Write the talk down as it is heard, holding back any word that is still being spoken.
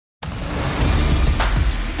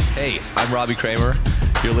Hey, I'm Robbie Kramer.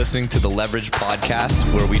 You're listening to the Leverage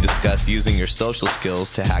Podcast, where we discuss using your social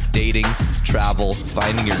skills to hack dating, travel,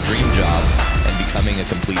 finding your dream job, and becoming a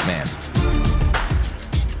complete man.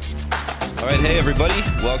 All right, hey everybody,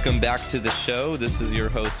 welcome back to the show. This is your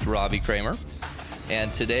host, Robbie Kramer.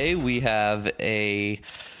 And today we have a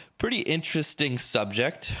pretty interesting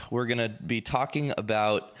subject. We're going to be talking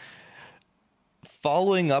about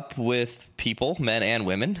following up with people, men and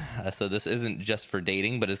women. So this isn't just for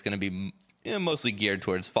dating, but it's going to be mostly geared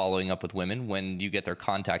towards following up with women when you get their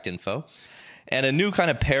contact info. And a new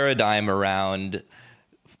kind of paradigm around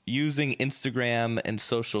using Instagram and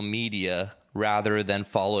social media rather than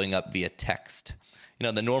following up via text. You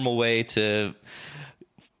know, the normal way to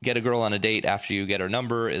get a girl on a date after you get her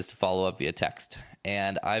number is to follow up via text.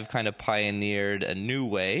 And I've kind of pioneered a new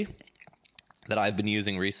way that I've been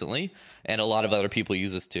using recently, and a lot of other people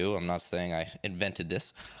use this too. I'm not saying I invented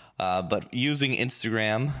this, but using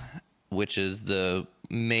Instagram, which is the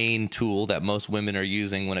main tool that most women are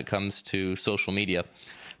using when it comes to social media,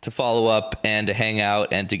 to follow up and to hang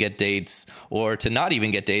out and to get dates, or to not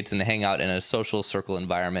even get dates and to hang out in a social circle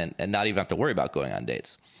environment and not even have to worry about going on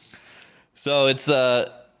dates. So it's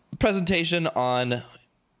a presentation on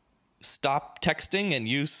stop texting and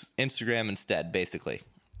use Instagram instead, basically.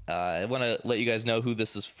 I want to let you guys know who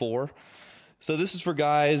this is for. So this is for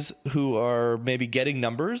guys who are maybe getting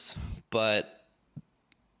numbers, but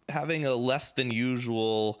having a less than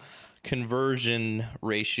usual conversion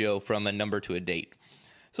ratio from a number to a date.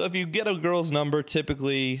 So if you get a girl's number,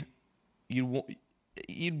 typically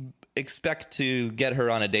you'd expect to get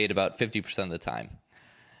her on a date about 50% of the time.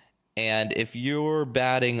 And if you're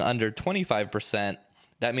batting under 25%,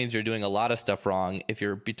 that means you're doing a lot of stuff wrong. If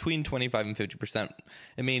you're between 25 and 50%,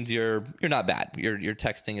 it means you're not bad. Your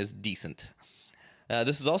texting is decent.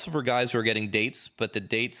 This is also for guys who are getting dates, but the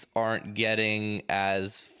dates aren't getting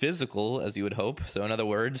as physical as you would hope. So in other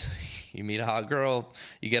words, you meet a hot girl,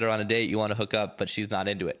 you get her on a date, you want to hook up, but she's not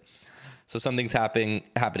into it. So something's happening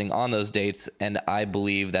on those dates, and I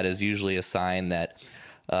believe that is usually a sign that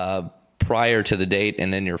prior to the date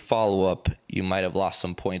and in your follow-up, you might have lost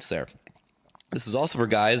some points there. This is also for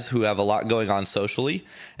guys who have a lot going on socially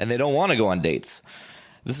and they don't want to go on dates.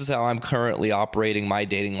 This is how I'm currently operating my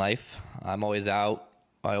dating life. I'm always out.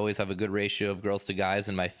 I always have a good ratio of girls to guys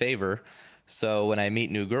in my favor. So when I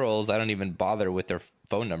meet new girls, I don't even bother with their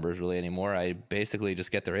phone numbers really anymore. I basically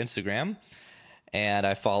just get their Instagram and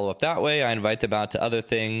I follow up that way. I invite them out to other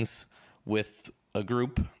things with a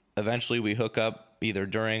group. Eventually we hook up either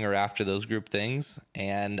during or after those group things.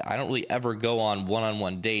 And I don't really ever go on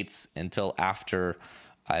one-on-one dates until after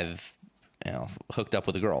I've, hooked up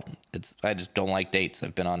with a girl. I just don't like dates.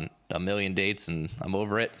 I've been on a million dates and I'm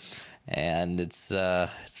over it. And it's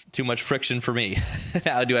too much friction for me.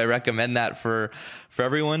 Now, do I recommend that for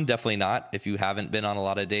everyone? Definitely not. If you haven't been on a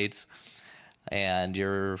lot of dates and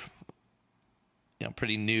you're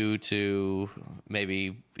pretty new to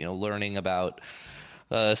maybe learning about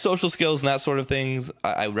social skills and that sort of things,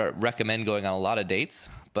 I recommend going on a lot of dates.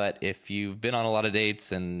 But if you've been on a lot of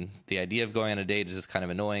dates and the idea of going on a date is just kind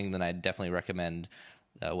of annoying, then I definitely recommend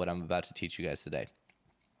what I'm about to teach you guys today.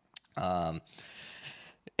 And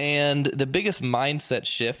the biggest mindset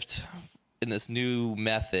shift in this new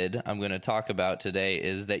method I'm going to talk about today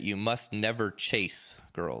is that you must never chase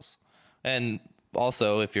girls. And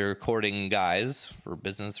also, if you're courting guys for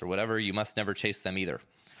business or whatever, you must never chase them either.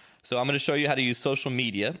 So I'm going to show you how to use social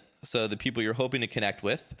media so the people you're hoping to connect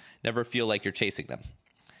with never feel like you're chasing them.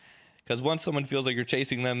 Because once someone feels like you're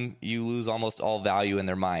chasing them, you lose almost all value in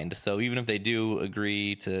their mind. So even if they do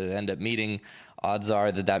agree to end up meeting, odds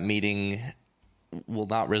are that meeting will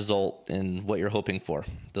not result in what you're hoping for.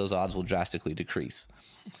 Those odds will drastically decrease.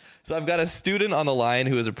 So I've got a student on the line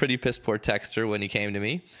who was a pretty piss poor texter when he came to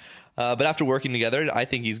me. But after working together, I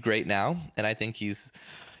think he's great now. And I think he's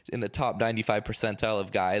in the top 95 percentile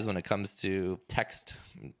of guys when it comes to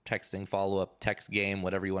texting, follow-up, text game,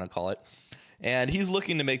 whatever you want to call it. And he's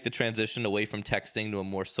looking to make the transition away from texting to a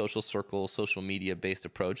more social circle, social media-based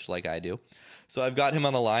approach like I do. So I've got him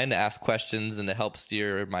on the line to ask questions and to help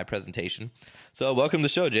steer my presentation. So welcome to the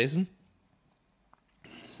show, Jason.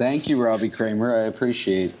 Thank you, Robbie Kramer. I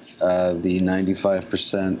appreciate the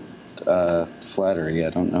 95% flattery.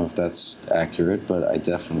 I don't know if that's accurate, but I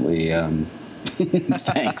definitely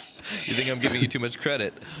thanks. You think I'm giving you too much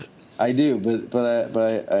credit? I do, but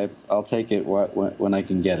I'll take it when I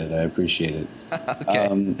can get it. I appreciate it.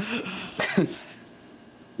 Okay.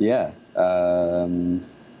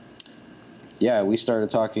 Yeah. We started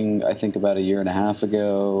talking, I think, about a year and a half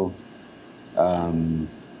ago.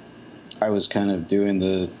 I was kind of doing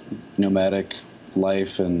the nomadic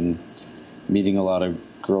life and meeting a lot of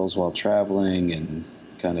girls while traveling and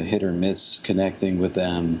kind of hit or miss connecting with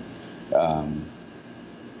them.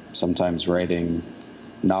 Sometimes writing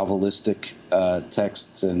novelistic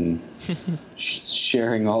texts and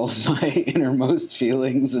sharing all of my innermost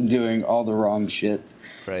feelings and doing all the wrong shit.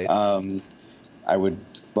 Right. I would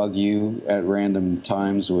bug you at random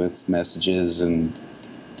times with messages, and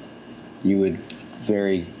you would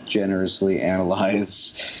very generously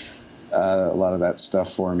analyze a lot of that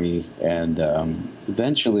stuff for me. And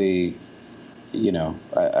eventually, you know,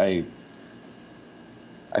 I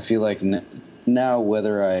feel like now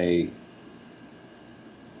whether I'm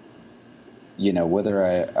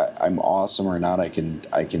awesome or not, I can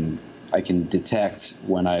detect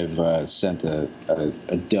when I've sent a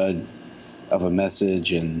dud of a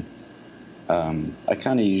message, and I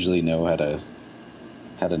kind of usually know how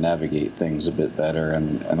to navigate things a bit better,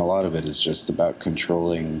 and a lot of it is just about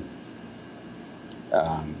controlling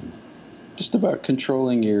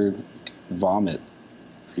your vomit,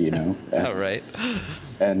 you know. All right.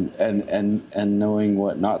 And knowing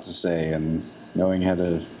what not to say, and knowing how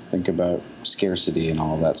to think about scarcity and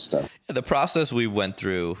all that stuff. The process we went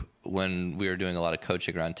through when we were doing a lot of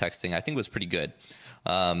coaching around texting, I think was pretty good.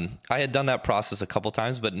 I had done that process a couple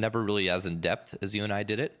times, but never really as in depth as you and I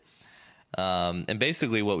did it. And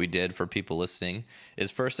basically what we did for people listening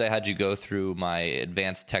is first I had you go through my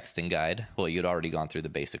advanced texting guide. Well, you'd already gone through the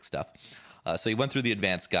basic stuff. So you went through the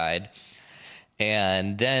advanced guide,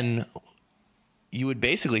 and then you would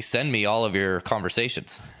basically send me all of your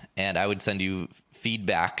conversations, and I would send you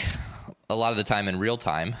feedback a lot of the time in real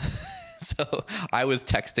time. So I was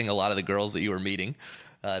texting a lot of the girls that you were meeting.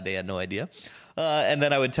 They had no idea. And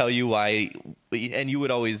then I would tell you why, and you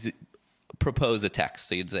would always propose a text.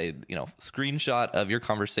 So you'd say, you know, screenshot of your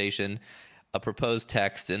conversation, a proposed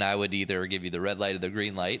text, and I would either give you the red light or the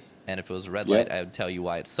green light. And if it was a red light, I would tell you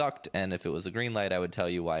why it sucked. And if it was a green light, I would tell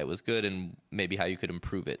you why it was good and maybe how you could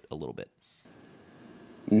improve it a little bit.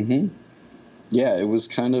 Mm-hmm. Yeah, it was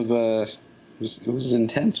kind of it was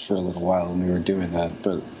intense for a little while when we were doing that.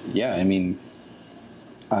 But yeah, I mean,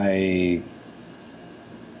 I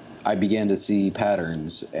began to see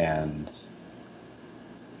patterns, and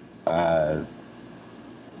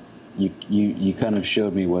you kind of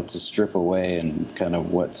showed me what to strip away and kind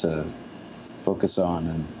of what to focus on.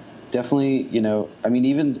 And definitely, you know, I mean,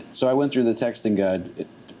 even so, I went through the texting guide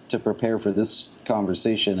to prepare for this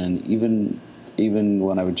conversation, and even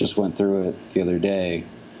when I just went through it the other day,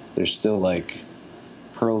 there's still like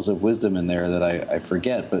pearls of wisdom in there that I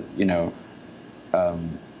forget. But you know,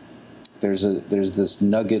 there's this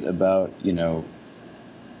nugget about, you know,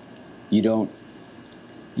 you don't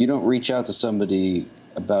reach out to somebody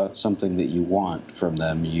about something that you want from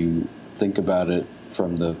them. You think about it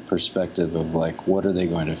from the perspective of like, what are they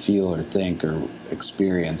going to feel or think or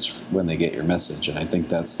experience when they get your message? And I think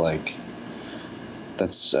that's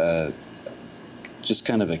just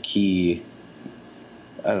kind of a key,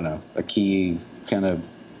 I don't know, a key kind of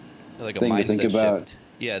like a thing mindset to think about. shift.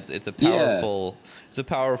 Yeah, it's a powerful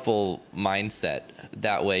mindset.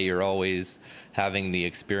 That way you're always having the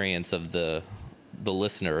experience of the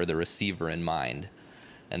listener or the receiver in mind.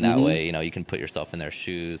 And that way, you know, you can put yourself in their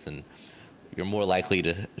shoes, and you're more likely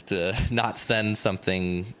to not send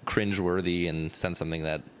something cringeworthy and send something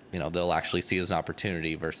that, you know, they'll actually see as an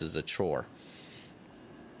opportunity versus a chore.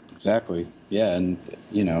 Exactly. Yeah. And,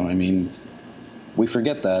 you know, I mean, we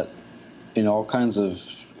forget that in all kinds of,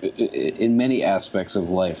 in many aspects of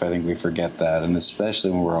life. I think we forget that. And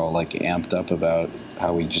especially when we're all like amped up about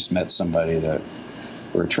how we just met somebody that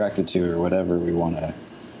we're attracted to or whatever. We want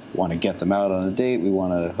to get them out on a date. We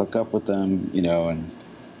want to hook up with them, you know, and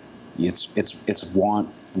it's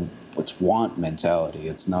want mentality.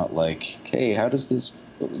 It's not like, hey, how does this,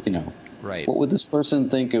 you know, right, what would this person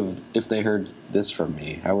think of if they heard this from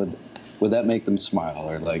me? How would that make them smile?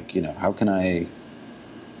 Or like, you know, how can I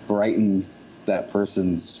brighten that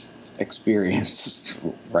person's experience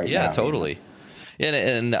right now? Yeah, totally.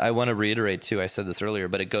 And I want to reiterate too, I said this earlier,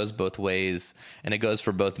 but it goes both ways, and it goes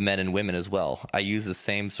for both men and women as well. I use the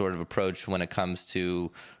same sort of approach when it comes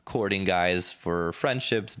to courting guys for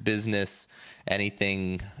friendships, business,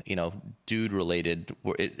 anything, you know, dude related.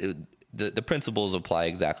 The principles apply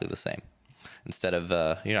exactly the same. Instead of,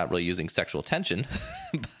 you're not really using sexual tension,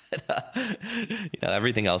 but, you know,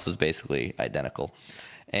 everything else is basically identical.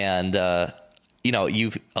 And, you know,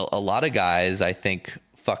 a lot of guys, I think,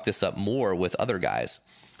 fuck this up more with other guys,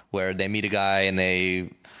 where they meet a guy and they,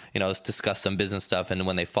 you know, discuss some business stuff, and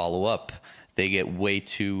when they follow up, they get way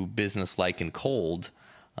too business-like and cold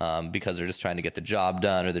because they're just trying to get the job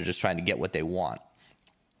done, or they're just trying to get what they want.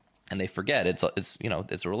 and they forget it's you know,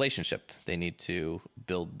 it's a relationship. They need to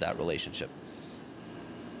build that relationship.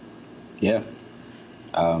 Yeah.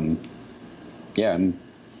 Yeah,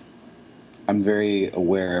 I'm very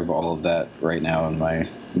aware of all of that right now in my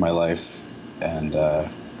life, and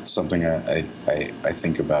it's something I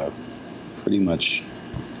think about pretty much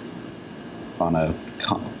on a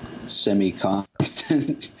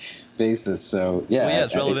semi-constant basis. So yeah, well, yeah,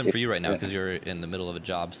 it's relevant for you right now because you're in the middle of a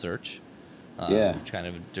job search. Yeah, kind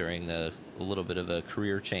of during a little bit of a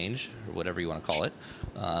career change or whatever you want to call it.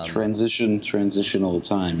 Transitional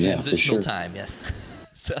time. Yeah, for Transitional sure. time, yes.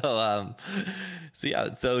 So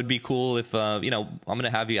yeah, so it'd be cool if you know, I'm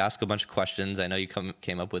gonna have you ask a bunch of questions. I know you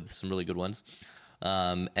came up with some really good ones.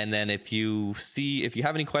 And then if you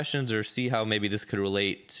have any questions or see how maybe this could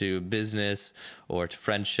relate to business or to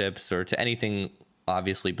friendships or to anything,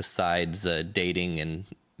 obviously besides dating and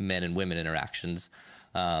men and women interactions,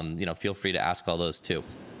 you know, feel free to ask all those too.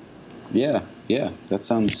 Yeah, that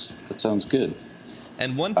sounds good.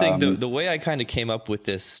 And one thing, the way I kind of came up with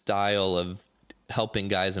this style of helping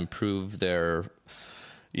guys improve their,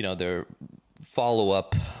 you know, their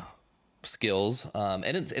follow-up skills,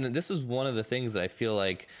 and this is one of the things that I feel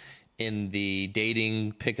like in the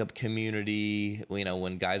dating pickup community, you know,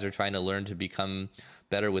 when guys are trying to learn to become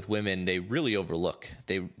better with women, they really overlook.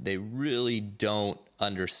 They really don't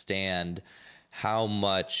understand how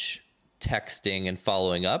much texting and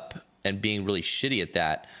following up and being really shitty at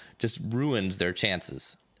that just ruins their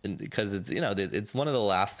chances. And because it's, you know, it's one of the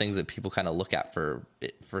last things that people kind of look at for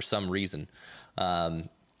some reason. And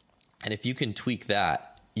if you can tweak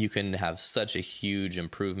that, you can have such a huge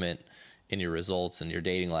improvement in your results and your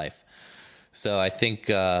dating life. So I think,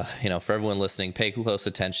 you know, for everyone listening, pay close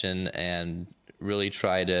attention and really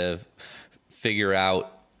try to figure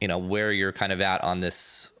out, you know, where you're kind of at on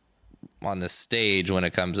this stage when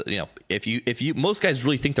it comes, you know, if you most guys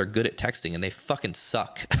really think they're good at texting and they fucking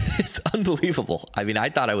suck. It's unbelievable. I mean, I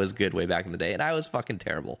thought I was good way back in the day and I was fucking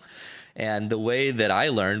terrible. And the way that I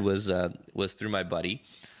learned was through my buddy.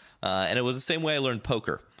 And it was the same way I learned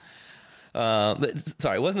poker.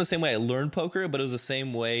 Sorry, it wasn't the same way I learned poker, but it was the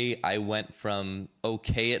same way I went from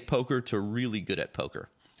okay at poker to really good at poker.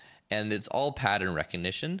 And it's all pattern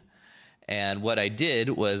recognition. And what I did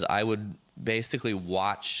was I would basically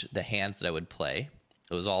watch the hands that I would play.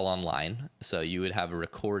 It was all online. So you would have a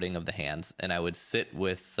recording of the hands, and I would sit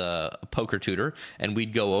with a poker tutor, and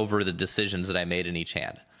we'd go over the decisions that I made in each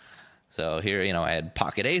hand. So here, you know, I had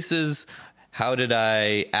pocket aces. How did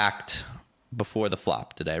I act before the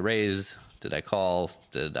flop? Did I raise? Did I call?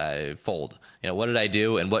 Did I fold? You know, what did I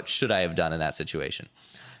do, and what should I have done in that situation?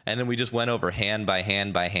 And then we just went over hand by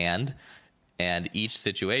hand by hand, and each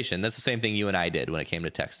situation. That's the same thing you and I did when it came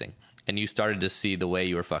to texting. And you started to see the way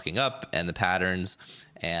you were fucking up and the patterns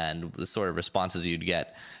and the sort of responses you'd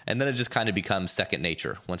get. And then it just kind of becomes second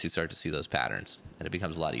nature once you start to see those patterns, and it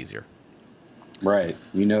becomes a lot easier. Right.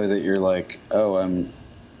 You know that you're like, oh,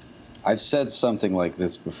 I've said something like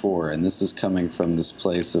this before, and this is coming from this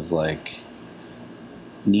place of like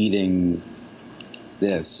needing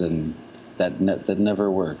this, and that never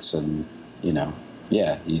works. And, you know,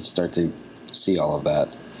 yeah, you start to see all of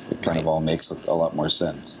that. It kind of all makes a lot more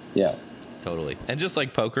sense. Yeah. Totally. And just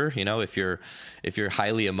like poker, you know, if you're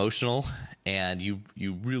highly emotional and you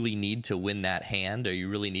really need to win that hand, or you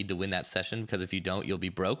really need to win that session, because if you don't, you'll be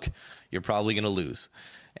broke, you're probably going to lose.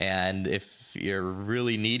 And if you're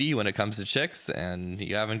really needy when it comes to chicks and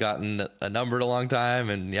you haven't gotten a number in a long time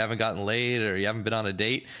and you haven't gotten laid or you haven't been on a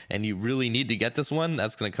date and you really need to get this one,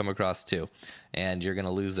 that's going to come across too. And you're going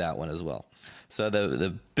to lose that one as well. So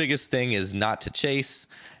the biggest thing is not to chase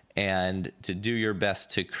and to do your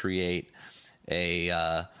best to create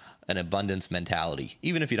an abundance mentality,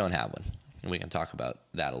 even if you don't have one. And we can talk about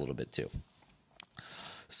that a little bit too.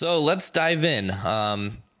 So let's dive in.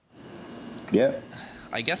 Yeah.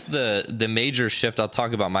 I guess the major shift, I'll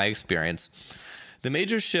talk about my experience. The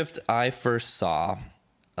major shift I first saw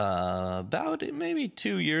about maybe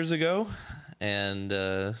 2 years ago, and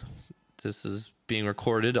this is being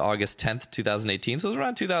recorded August 10th, 2018. So it was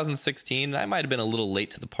around 2016. I might have been a little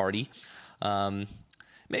late to the party,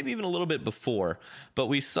 maybe even a little bit before. But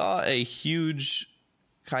we saw a huge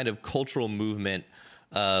kind of cultural movement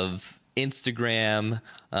of Instagram.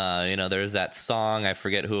 You know, there's that song, I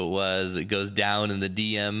forget who it was. It goes down in the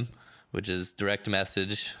DM, which is direct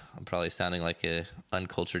message. I'm probably sounding like a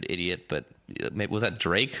uncultured idiot, but maybe, was that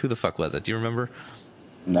Drake? Who the fuck was it? Do you remember?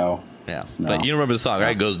 No. Yeah, no. But you remember the song,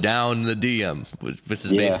 right? It goes down the DM, which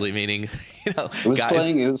is basically meaning, you know, it was guys.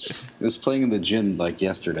 It was playing in the gym like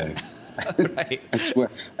yesterday. Right.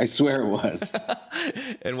 I swear it was.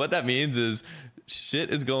 And what that means is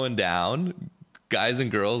shit is going down. guys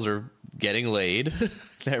and girls are getting laid.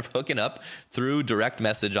 They're hooking up through direct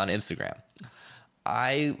message on Instagram.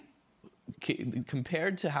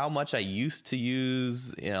 Compared to how much I used to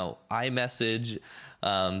use, iMessage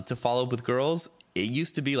to follow up with girls, it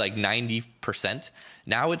used to be like 90%.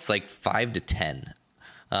 Now it's like 5 to 10,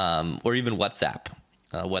 or even WhatsApp.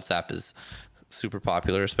 WhatsApp is super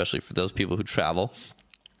popular, especially for those people who travel.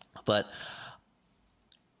 But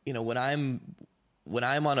when I'm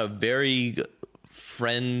on a very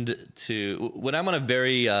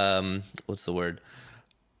what's the word?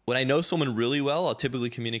 When I know someone really well, I'll typically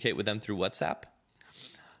communicate with them through WhatsApp.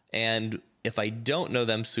 And if I don't know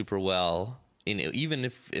them super well, even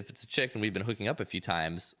if it's a chick and we've been hooking up a few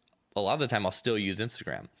times, a lot of the time I'll still use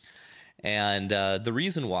Instagram. And the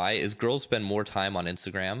reason why is girls spend more time on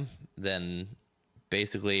Instagram than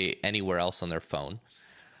basically anywhere else on their phone.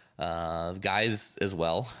 Guys as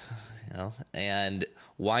well, and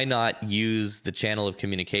why not use the channel of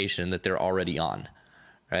communication that they're already on,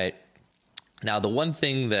 right? Now, the one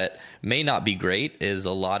thing that may not be great is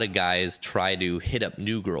a lot of guys try to hit up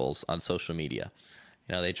new girls on social media.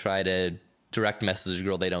 They try to direct message a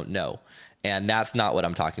girl they don't know. And that's not what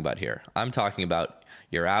I'm talking about here. I'm talking about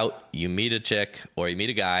you're out, you meet a chick or you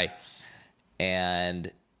meet a guy,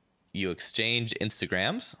 and you exchange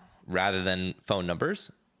Instagrams rather than phone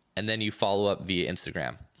numbers, and then you follow up via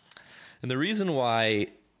Instagram. And the reason why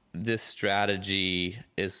this strategy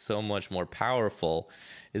is so much more powerful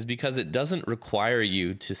is because it doesn't require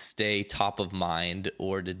you to stay top of mind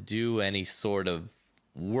or to do any sort of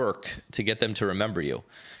work to get them to remember you.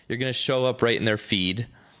 You're going to show up right in their feed.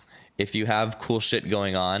 If you have cool shit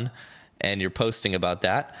going on and you're posting about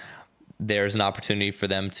that, there's an opportunity for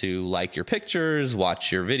them to like your pictures,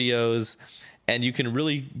 watch your videos, and you can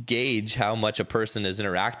really gauge how much a person is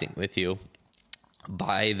interacting with you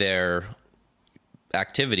by their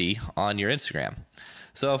activity on your Instagram.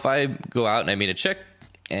 So if I go out and I meet a chick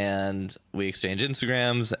and we exchange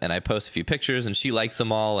Instagrams and I post a few pictures and she likes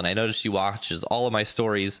them all and I notice she watches all of my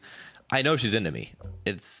stories, I know she's into me.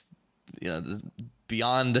 It's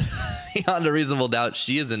beyond a reasonable doubt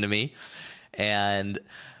she is into me, and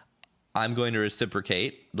I'm going to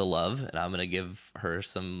reciprocate the love, and I'm going to give her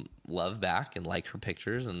some love back and like her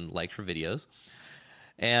pictures and like her videos.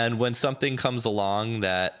 And when something comes along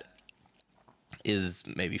that is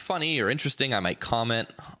maybe funny or interesting, I might comment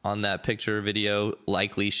on that picture or video.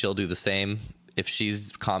 Likely she'll do the same. If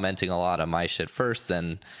she's commenting a lot on my shit first,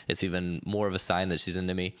 then it's even more of a sign that she's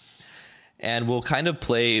into me. And we'll kind of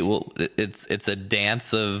play. It's a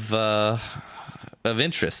dance of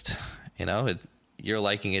interest. You're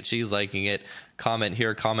liking it, she's liking it. Comment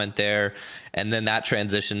here, comment there, and then that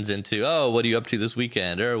transitions into, oh, what are you up to this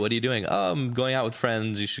weekend? Or what are you doing? Oh, I'm going out with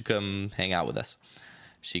friends. You should come hang out with us.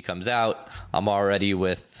 She comes out. I'm already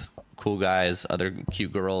with cool guys, other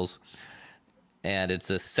cute girls. And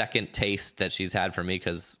it's a second taste that she's had for me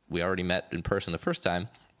because we already met in person the first time.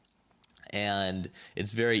 And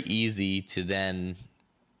it's very easy to then,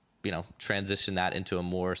 transition that into a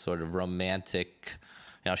more sort of romantic,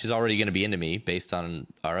 she's already going to be into me based on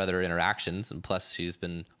our other interactions. And plus she's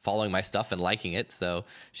been following my stuff and liking it. So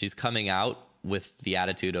she's coming out with the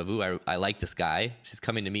attitude of, ooh, I like this guy. She's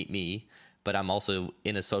coming to meet me. But I'm also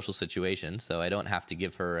in a social situation, so I don't have to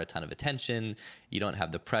give her a ton of attention. You don't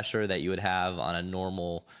have the pressure that you would have on a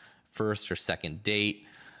normal first or second date.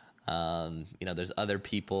 There's other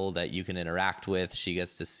people that you can interact with. She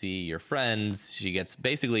gets to see your friends.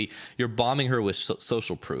 You're bombing her with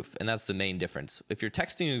social proof, and that's the main difference. If you're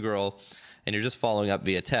texting a girl and you're just following up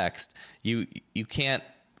via text, you can't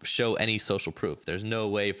show any social proof. There's no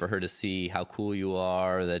way for her to see how cool you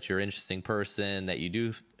are, that you're an interesting person, that you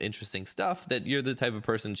do interesting stuff, that you're the type of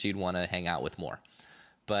person she'd want to hang out with more.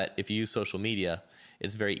 But if you use social media,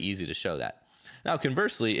 it's very easy to show that. Now,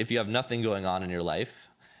 conversely, if you have nothing going on in your life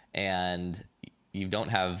and you don't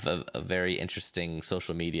have a very interesting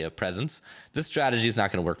social media presence, this strategy is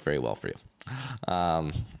not going to work very well for you.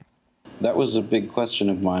 That was a big question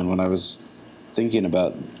of mine when I was thinking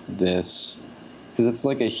about this. Because it's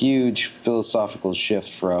like a huge philosophical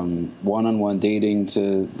shift from one-on-one dating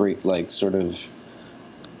to sort of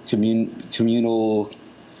communal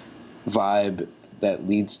vibe that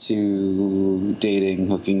leads to dating,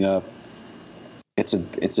 hooking up. It's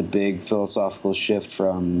a big philosophical shift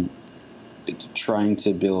from trying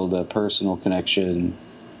to build a personal connection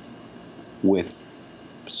with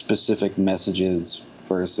specific messages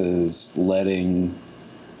versus letting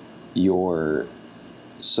your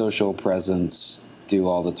social presence do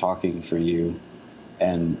all the talking for you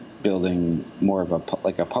and building more of a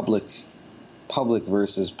public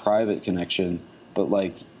versus private connection. But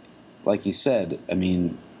like you said, I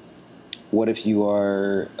mean, what if you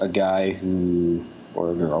are a guy who,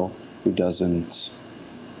 or a girl who doesn't,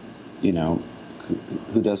 you know,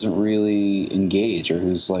 who doesn't really engage, or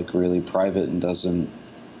who's like really private and doesn't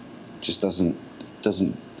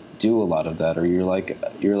do a lot of that, or you're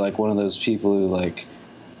like one of those people who like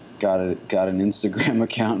got an Instagram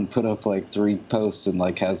account and put up like 3 posts and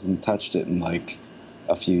like hasn't touched it in like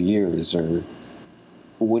a few years, or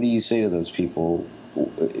what do you say to those people?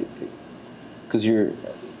 Because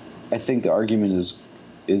I think the argument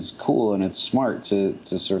is cool and it's smart to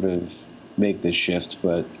sort of make this shift,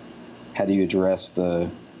 but how do you address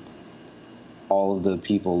all of the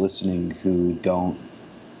people listening who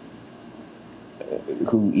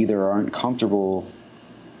either aren't comfortable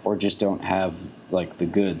or just don't have like the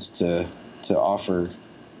goods to offer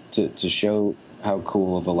to show how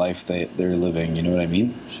cool of a life they're living? You know what I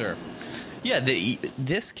mean? Sure. Yeah,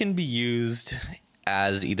 this can be used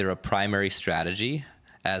as either a primary strategy,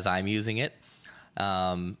 as I'm using it.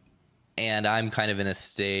 And I'm kind of in a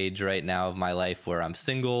stage right now of my life where I'm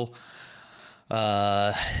single.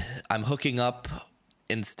 I'm hooking up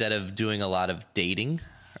instead of doing a lot of dating,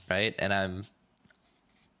 right? And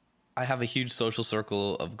I have a huge social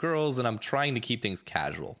circle of girls, and I'm trying to keep things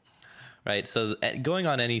casual, right? So going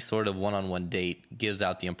on any sort of one-on-one date gives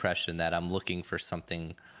out the impression that I'm looking for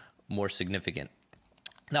something more significant.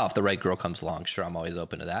 Now, if the right girl comes along, sure, I'm always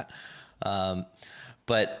open to that.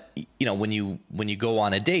 But you know, when you go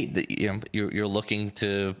on a date, you're looking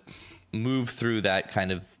to move through that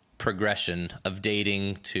kind of progression of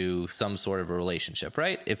dating to some sort of a relationship,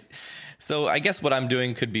 right? So I guess what I'm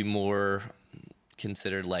doing could be more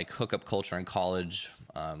considered like hookup culture in college,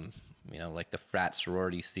 like the frat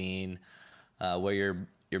sorority scene, where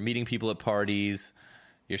you're meeting people at parties,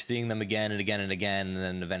 you're seeing them again and again and again, and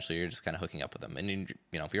then eventually you're just kind of hooking up with them. And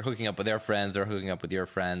you're hooking up with their friends, they're hooking up with your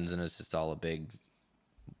friends, and it's just all a big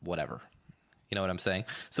whatever. You know what I'm saying?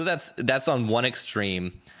 So that's on one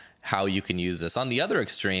extreme how you can use this. On the other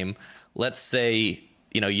extreme, let's say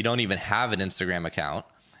you don't even have an Instagram account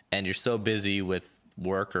and you're so busy with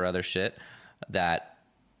work or other shit that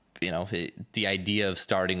the idea of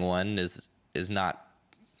starting one is not,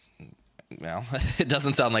 it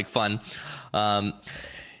doesn't sound like fun.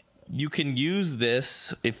 You can use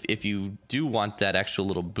this if you do want that extra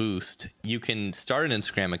little boost. You can start an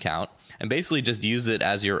Instagram account and basically just use it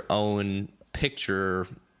as your own picture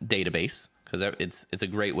database, because it's a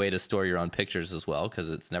great way to store your own pictures as well, because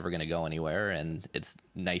it's never going to go anywhere and it's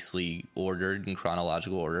nicely ordered in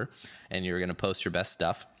chronological order, and you're going to post your best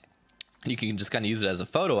stuff. You can just kind of use it as a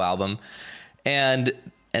photo album, and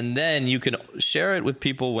then you can share it with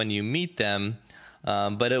people when you meet them,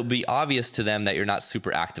 but it'll be obvious to them that you're not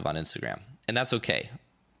super active on Instagram, and that's okay.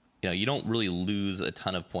 You don't really lose a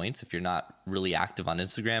ton of points if you're not really active on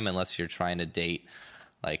Instagram, unless you're trying to date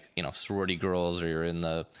like, sorority girls, or you're in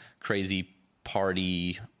the crazy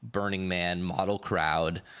party Burning Man model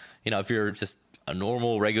crowd. If you're just a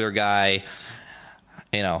normal regular guy,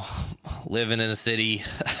 living in a city,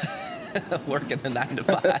 working the 9 to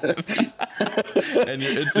 5, and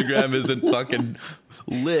your Instagram isn't fucking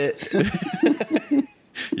lit,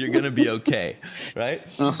 you're going to be okay, right?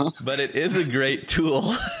 Uh-huh. But it is a great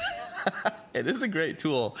tool. It is a great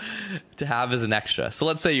tool to have as an extra. So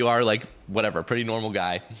let's say you are like, whatever, pretty normal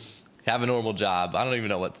guy, have a normal job. I don't even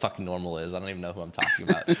know what fucking normal is. I don't even know who I'm talking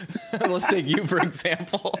about. Let's take you, for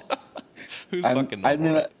example. Who's fucking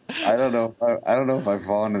normal? I don't know. I don't know if I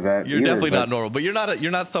fall into that. You're definitely not normal, but you're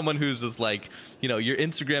not someone who's just like, your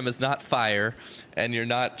Instagram is not fire, and you're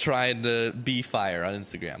not trying to be fire on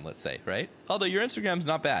Instagram, let's say, right? Although your Instagram's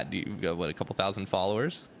not bad. You've got, a couple thousand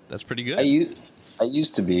followers? That's pretty good. I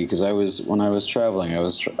used to be, because when I was traveling, I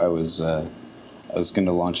was going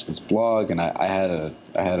to launch this blog, and I had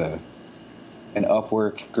an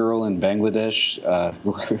Upwork girl in Bangladesh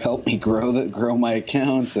help me grow my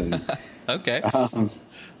account, and okay.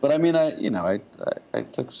 But I mean, I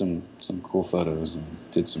took some cool photos and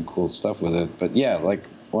did some cool stuff with it. But yeah, like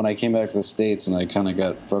when I came back to the States and I kind of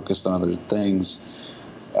got focused on other things,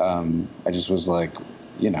 I just was like,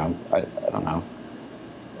 I don't know,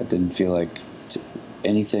 I didn't feel like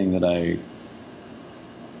anything that I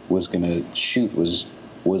was gonna shoot was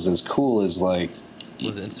as cool as like,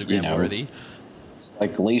 was Instagram worthy?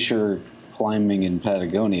 Like glacier climbing in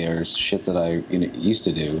Patagonia or shit that I used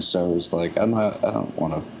to do. So it's like I don't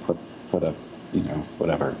want to put up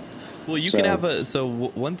whatever. Well, you can have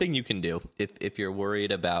one thing you can do if you're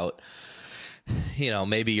worried about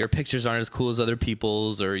maybe your pictures aren't as cool as other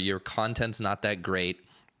people's, or your content's not that great.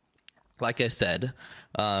 Like I said,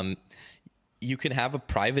 you can have a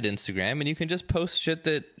private Instagram, and you can just post shit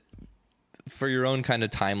that for your own kind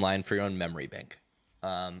of timeline, for your own memory bank.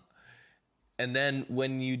 And then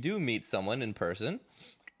when you do meet someone in person,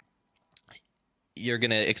 you're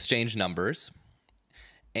going to exchange numbers.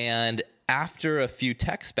 And after a few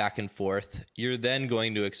texts back and forth, you're then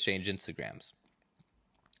going to exchange Instagrams.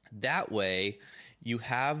 That way, you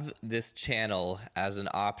have this channel as an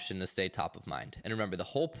option to stay top of mind. And remember, the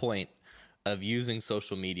whole point of using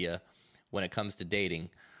social media when it comes to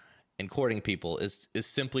dating and courting people is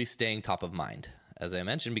simply staying top of mind, as I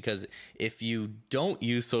mentioned, because if you don't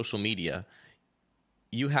use social media,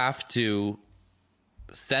 you have to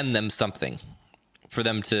send them something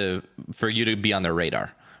for you to be on their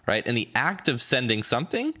radar, right? And the act of sending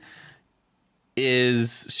something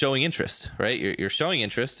is showing interest, right? You're showing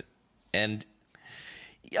interest, and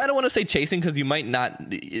I don't want to say chasing, because you might not.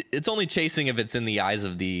 It's only chasing if it's in the eyes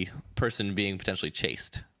of the person being potentially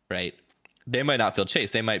chased, right? They might not feel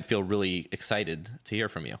chased. They might feel really excited to hear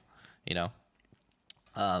from you, you know?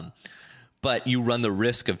 But you run the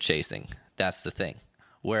risk of chasing. That's the thing.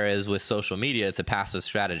 Whereas with social media, it's a passive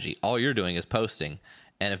strategy. All you're doing is posting.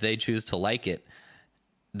 And if they choose to like it,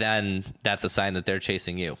 then that's a sign that they're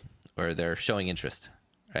chasing you or they're showing interest,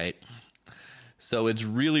 right? So it's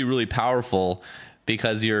really, really powerful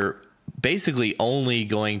because you're basically only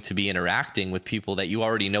going to be interacting with people that you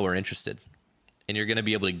already know are interested. And you're going to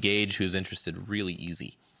be able to gauge who's interested really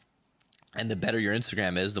easy. And the better your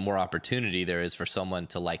Instagram is, the more opportunity there is for someone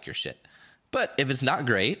to like your shit. But if it's not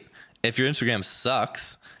great, if your Instagram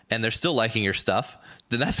sucks and they're still liking your stuff,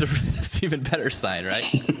 then that's an even better sign,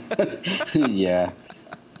 right? Yeah.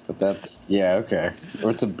 But that's, yeah, okay. Or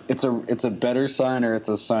it's a better sign, or it's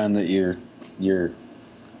a sign that you're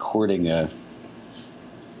courting a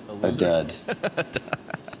dud.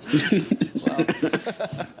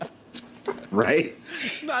 Right?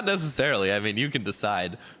 Not necessarily. I mean, you can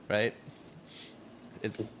decide, right?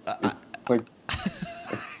 It's like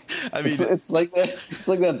I mean, it's like that. It's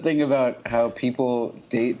like that thing about how people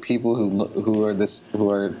date people who are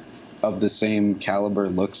of the same caliber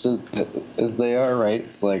looks as they are, right?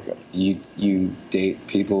 It's like you date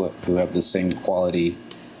people who have the same quality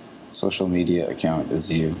social media account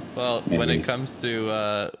as you. Well, maybe. when it comes to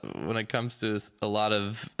a lot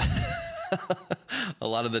of a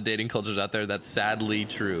lot of the dating cultures out there, that's sadly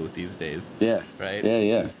true these days. Yeah. Right.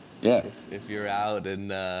 Yeah. If you're out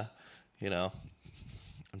and I'm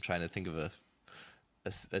trying to think of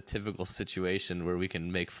a typical situation where we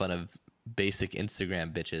can make fun of basic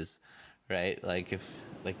Instagram bitches, right? Like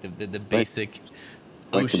the basic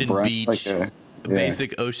Ocean Beach,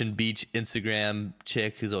 basic Ocean Beach Instagram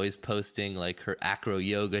chick who's always posting like her acro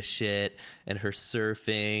yoga shit and her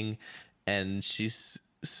surfing, and she's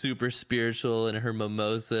super spiritual in her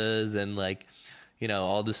mimosas and like,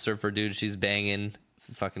 all the surfer dudes she's banging.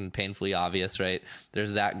 It's fucking painfully obvious, right?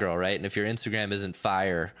 There's that girl, right? And if your Instagram isn't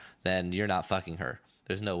fire, then you're not fucking her.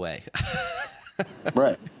 There's no way.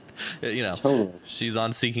 Right. Totally. She's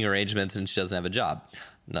on Seeking Arrangements and she doesn't have a job.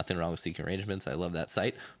 Nothing wrong with Seeking Arrangements. I love that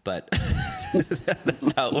site, but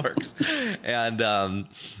that's how it works. And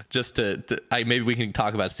just maybe we can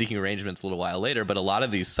talk about Seeking Arrangements a little while later, but a lot of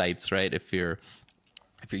these sites, right, if you're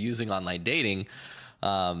using online dating,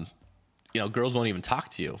 girls won't even talk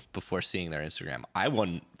to you before seeing their Instagram. I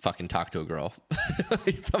wouldn't fucking talk to a girl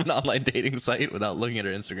from an online dating site without looking at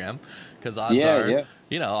her Instagram, because odds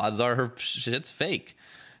are her shit's fake.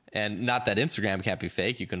 And not that Instagram can't be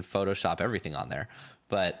fake. You can Photoshop everything on there.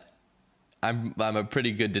 But I'm a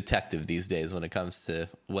pretty good detective these days when it comes to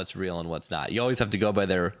what's real and what's not. You always have to go by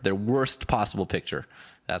their worst possible picture.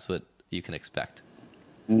 That's what you can expect.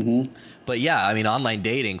 Mm-hmm. But yeah, I mean, online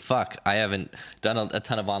dating, fuck. I haven't done a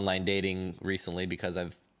ton of online dating recently because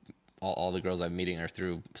all the girls I'm meeting are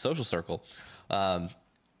through Social Circle.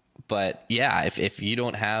 But yeah, if you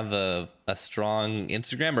don't have a strong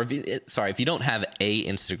Instagram, or if you don't have a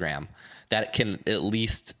Instagram that can at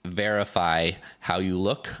least verify how you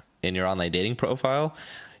look in your online dating profile,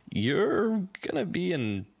 you're going to be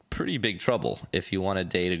in pretty big trouble if you want to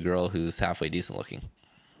date a girl who's halfway decent looking.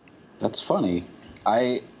 That's funny.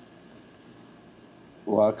 A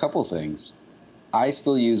couple things. I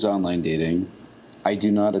still use online dating. I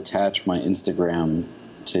do not attach my Instagram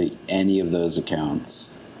to any of those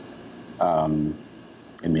accounts. And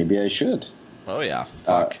maybe I should. Oh yeah.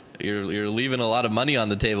 Fuck. You're leaving a lot of money on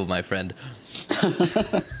the table, my friend.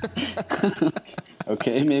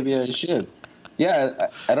 Okay, maybe I should. Yeah,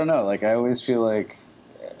 I don't know. Like, I always feel like,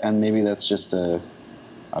 and maybe that's just a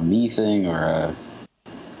me thing, or a...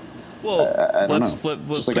 Well, I don't let's know. flip.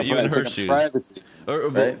 Let's Just put you in her like shoes. privacy,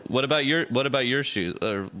 right? What about your shoes?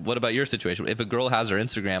 Or what about your situation? If a girl has her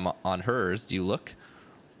Instagram on hers, do you look?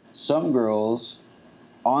 Some girls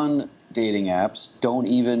on dating apps don't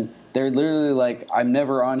even. They're literally like, I'm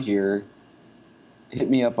never on here, hit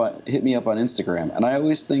me up on Instagram, and I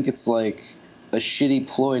always think it's like a shitty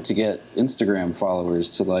ploy to get Instagram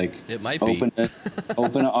followers to like It might open be.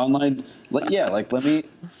 open an online like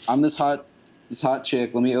I'm this hot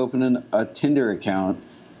chick, let me open a Tinder account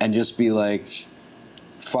and just be like,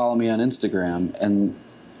 follow me on Instagram, and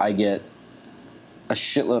I get a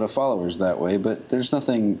shitload of followers that way. But there's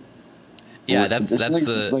nothing. Yeah, there's that's nothing,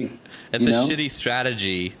 the like, it's a shitty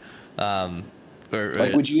strategy.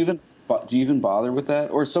 Like, would you even bother with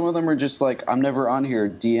that? Or some of them are just like, I'm never on here.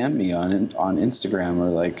 DM me on Instagram, or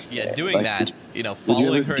like, yeah, doing like, that,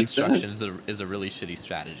 following her instructions is a really shitty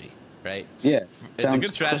strategy, right? Yeah, It's a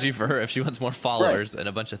good strategy for her if she wants more followers and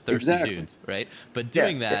a bunch of thirsty dudes, right? But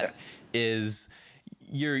doing that is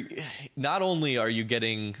you're not only are you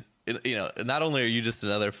getting, not only are you just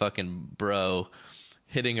another fucking bro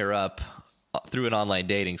hitting her up through an online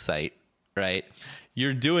dating site, right?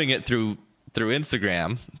 You're doing it through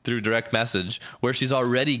Instagram, through direct message, where she's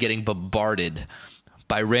already getting bombarded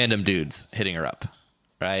by random dudes hitting her up,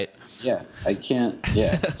 right? Yeah, I can't.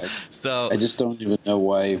 Yeah, So I just don't even know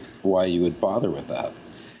why you would bother with that.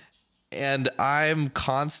 And I'm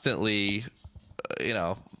constantly,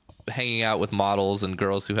 hanging out with models and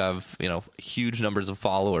girls who have, huge numbers of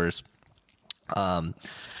followers.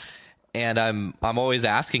 And I'm always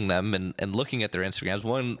asking them and looking at their Instagrams.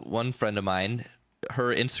 One friend of mine,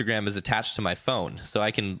 her Instagram is attached to my phone, so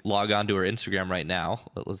I can log on to her Instagram right now.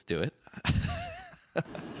 Let's do it.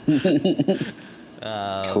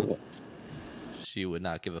 Cool. She would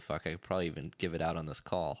not give a fuck. I could probably even give it out on this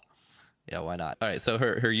call. Yeah, why not? All right, so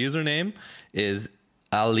her username is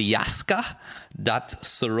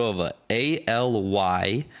Alyaska.Surova.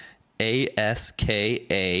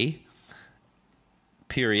 Alyaska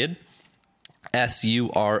period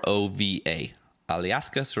Surova.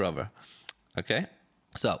 Alyaska Surova. Okay,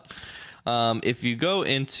 so if you go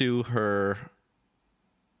into her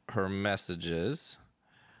messages,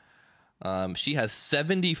 she has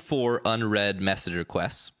 74 unread message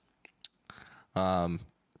requests.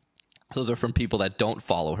 Those are from people that don't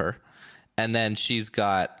follow her. And then she's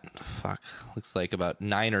got, looks like about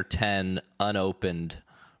 9 or 10 unopened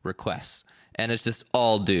requests. And it's just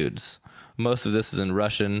all dudes. Most of this is in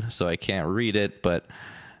Russian, so I can't read it. But,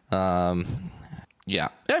 yeah.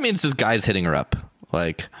 I mean, it's just guys hitting her up.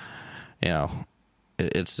 Like,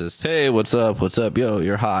 it's just, hey, what's up? What's up? Yo,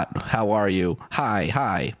 you're hot. How are you?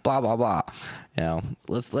 Hi. Blah, blah, blah.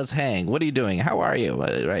 Let's hang. What are you doing? How are you?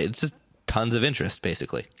 Right? It's just tons of interest,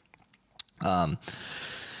 basically.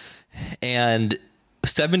 And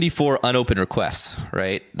 74 unopened requests,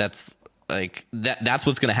 right? That's like that's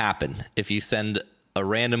what's going to happen if you send a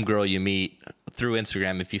random girl you meet through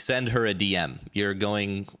Instagram. If you send her a DM, you're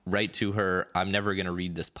going right to her. I'm never going to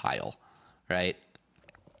read this pile, right?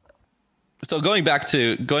 So going back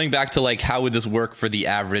to like, how would this work for the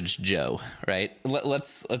average Joe, right?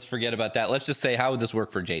 Let's forget about that. Let's just say, how would this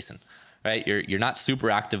work for Jason, right? You're not super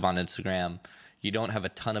active on Instagram. You don't have a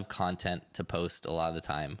ton of content to post a lot of the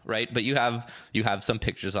time, right? But you have some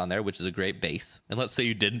pictures on there, which is a great base. And let's say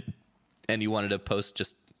you didn't, and you wanted to post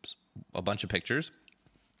just a bunch of pictures.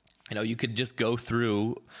 You could just go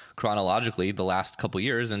through chronologically the last couple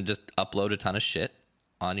years and just upload a ton of shit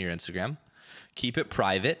on your Instagram. Keep it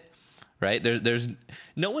private, right? There's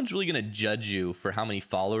no one's really going to judge you for how many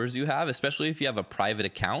followers you have, especially if you have a private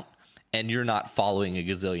account and you're not following a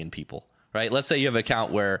gazillion people. Right? Let's say you have an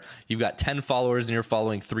account where you've got 10 followers and you're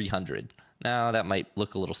following 300. Now, that might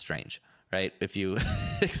look a little strange, right? If you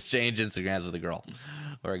exchange Instagrams with a girl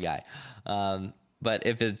or a guy. But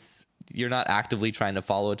if you're not actively trying to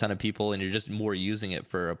follow a ton of people and you're just more using it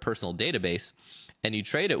for a personal database and you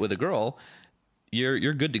trade it with a girl,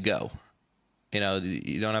 you're good to go.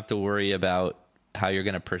 You don't have to worry about how you're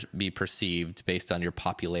going to be perceived based on your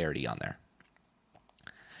popularity on there.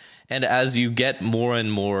 And as you get more and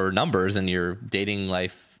more numbers and your dating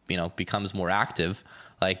life, becomes more active,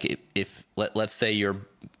 like if let's say you're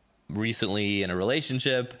recently in a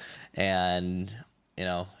relationship and,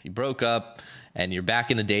 you broke up and you're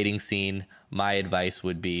back in the dating scene, my advice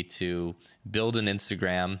would be to build an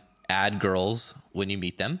Instagram, add girls when you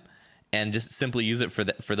meet them, and just simply use it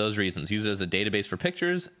for those reasons. Use it as a database for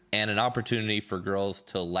pictures and an opportunity for girls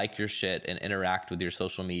to like your shit and interact with your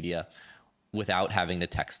social media without having to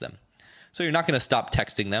text them. So you're not going to stop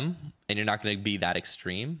texting them, and you're not going to be that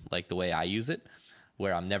extreme like the way I use it,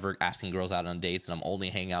 where I'm never asking girls out on dates and I'm only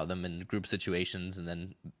hanging out with them in group situations and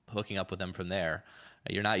then hooking up with them from there.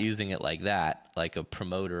 You're not using it like that, like a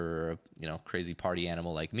promoter or a crazy party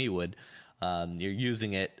animal like me would. You're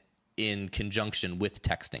using it in conjunction with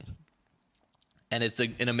texting. And it's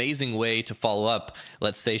an amazing way to follow up.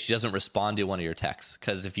 Let's say she doesn't respond to one of your texts,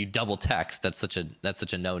 because if you double text, that's such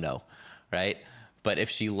a no-no, right? But if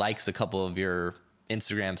she likes a couple of your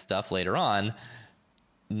Instagram stuff later on,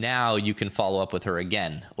 now you can follow up with her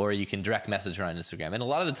again, or you can direct message her on Instagram. And a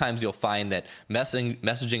lot of the times you'll find that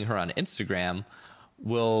messaging her on Instagram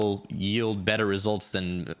will yield better results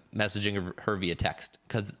than messaging her via text,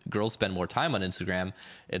 because girls spend more time on Instagram.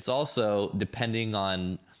 It's also depending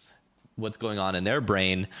on what's going on in their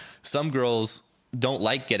brain. Some girls don't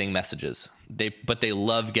like getting messages, but they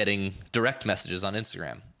love getting direct messages on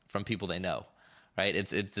Instagram from people they know. Right?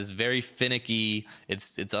 It's this very finicky.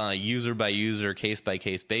 It's on a user by user, case by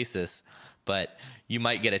case basis. But you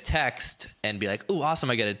might get a text and be like, "Oh,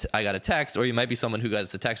 awesome! I got a text." Or you might be someone who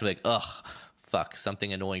gets a text and be like, "Ugh, fuck,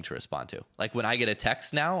 something annoying to respond to." Like when I get a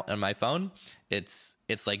text now on my phone, it's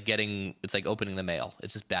like opening the mail.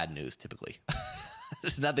 It's just bad news typically.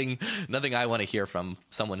 There's nothing I want to hear from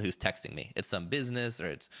someone who's texting me. It's some business, or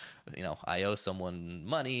it's, I owe someone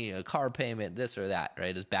money, a car payment, this or that.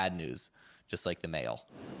 Right? It's bad news. Just like the mail,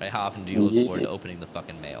 right? How often do you look forward to opening the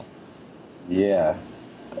fucking mail? Yeah,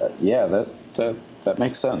 that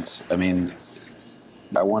makes sense. I mean,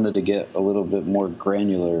 I wanted to get a little bit more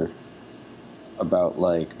granular about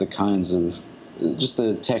like the kinds of just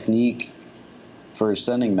the technique for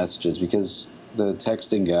sending messages, because the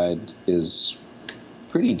texting guide is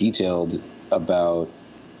pretty detailed about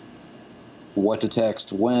what to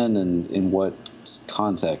text when and in what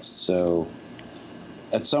context. So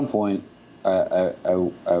at some point, I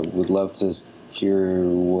would love to hear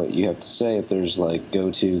what you have to say, if there's like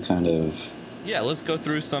go-to kind of. Yeah, let's go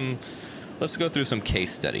through some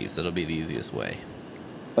case studies. That'll be the easiest way.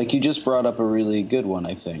 Like you just brought up a really good one,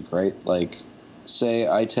 I think, right? Like, say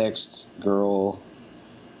I text girl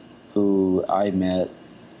who I met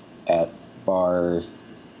at bar a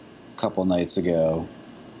couple nights ago.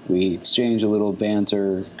 We exchange a little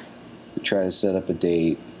banter. We try to set up a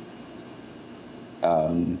date.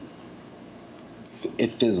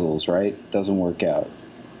 It fizzles, right? Doesn't work out.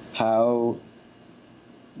 How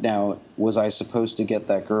now, was I supposed to get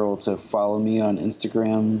that girl to follow me on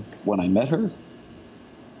Instagram when I met her?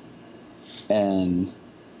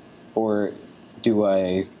 Or do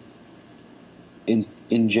I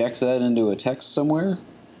inject that into a text somewhere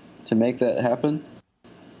to make that happen?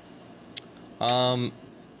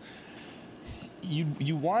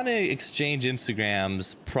 You want to exchange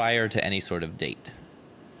Instagrams prior to any sort of date.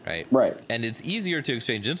 Right. And it's easier to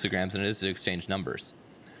exchange Instagrams than it is to exchange numbers.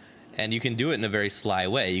 And you can do it in a very sly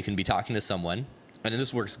way. You can be talking to someone, and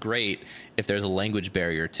this works great if there's a language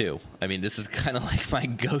barrier too. I mean, this is kind of like my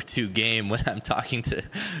go-to game when I'm talking to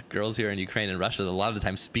girls here in Ukraine and Russia that a lot of the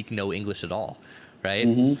time speak no English at all. Right?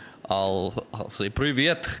 Mm-hmm. I'll say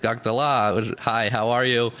 "Привет, как дела?" Hi, how are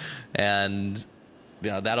you? And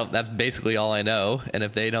that's basically all I know. And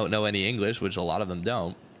if they don't know any English, which a lot of them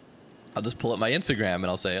don't, I'll just pull up my Instagram and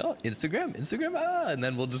I'll say, "Oh, Instagram, and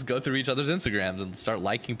then we'll just go through each other's Instagrams and start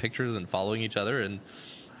liking pictures and following each other. And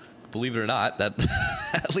believe it or not, that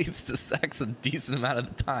leads to sex a decent amount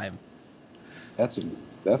of the time. That's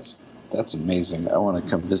amazing. I want to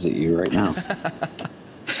come visit you right now.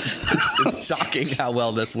 It's shocking how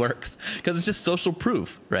well this works, because it's just social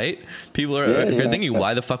proof, right? People are if you're thinking,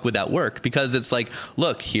 why the fuck would that work? Because it's like,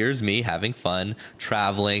 look, here's me having fun,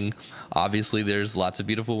 traveling. Obviously, there's lots of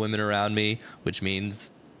beautiful women around me, which means,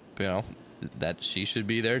 that she should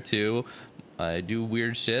be there too. I do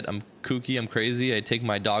weird shit. I'm kooky. I'm crazy. I take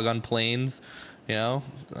my dog on planes.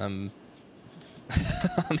 I'm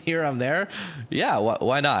here. I'm there. Yeah.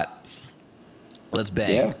 Why not? Let's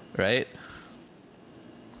bang. Right.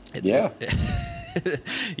 You're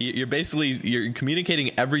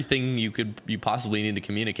communicating everything you possibly need to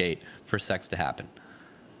communicate for sex to happen,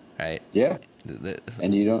 right? Yeah.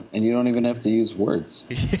 And you don't even have to use words.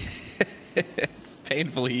 It's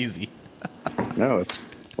painfully easy. No,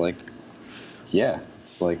 it's like,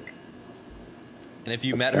 it's like. And if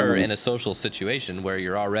you met her in a social situation where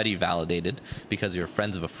you're already validated because you're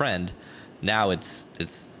friends of a friend, now it's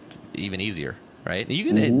even easier. Right? But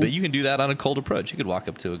you can do that on a cold approach. You could walk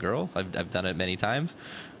up to a girl. I've done it many times.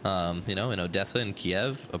 In Odessa and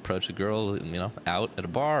Kiev, approach a girl, out at a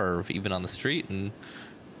bar or even on the street, and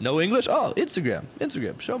no English. Oh, Instagram,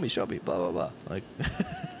 show me, blah blah blah. Like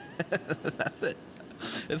that's it.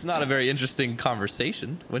 It's not a very interesting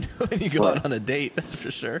conversation when you go out on a date. That's for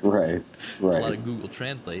sure. Right. It's a lot of Google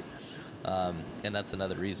Translate, and that's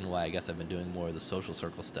another reason why I guess I've been doing more of the social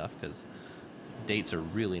circle stuff, because dates are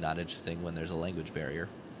really not interesting when there's a language barrier.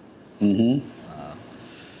 Mm-hmm.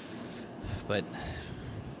 But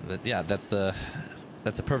yeah, that's a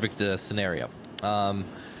perfect scenario.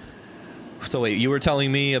 So wait, you were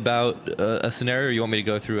telling me about a scenario, or you want me to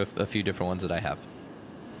go through a few different ones that I have?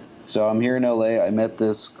 So I'm here in LA. I met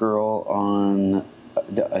this girl on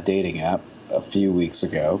a dating app a few weeks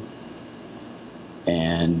ago,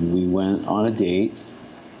 and we went on a date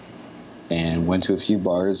and went to a few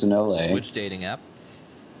bars in LA. Which dating app?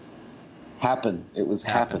 Happen. It was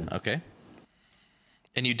Happen. Okay.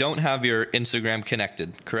 And you don't have your Instagram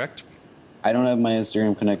connected, correct? I don't have my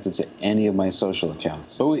Instagram connected to any of my social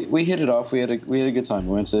accounts. But we hit it off. We had a good time.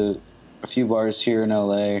 We went to a few bars here in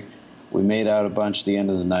LA. We made out a bunch at the end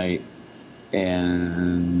of the night,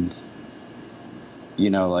 and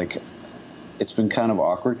like it's been kind of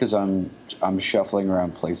awkward because I'm shuffling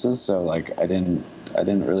around places, so like I didn't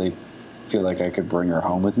really feel like I could bring her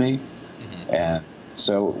home with me, and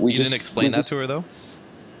so we didn't explain that to her though.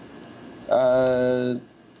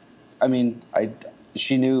 I mean,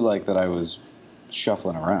 she knew like that I was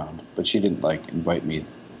shuffling around, but she didn't like invite me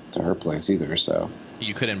to her place either. So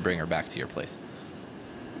you couldn't bring her back to your place.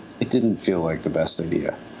 It didn't feel like the best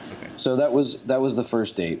idea. Okay. So that was the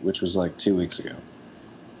first date, which was like 2 weeks ago.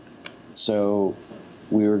 So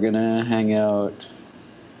we were gonna hang out,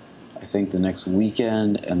 I think the next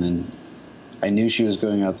weekend, and then I knew she was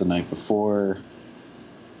going out the night before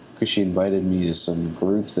because she invited me to some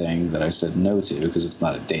group thing that I said no to because it's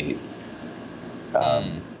not a date.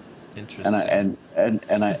 Interesting.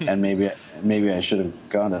 And maybe I should have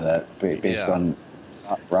gone to that based on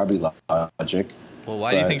Robbie logic. Well,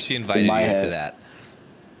 why do you think she invited you to that?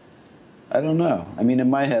 I don't know. I mean,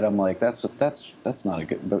 in my head, I'm like, that's not a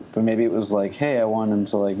good. But maybe it was like, hey, I want him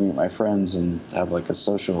to like meet my friends and have like a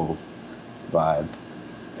social vibe,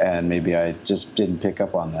 and maybe I just didn't pick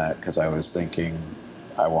up on that because I was thinking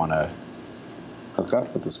I want to hook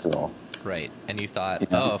up with this girl. Right, and you thought,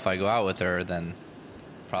 oh, if I go out with her, then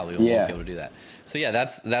probably won't be able to do that. So yeah,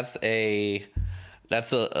 that's a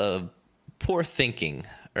poor thinking,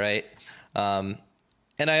 right?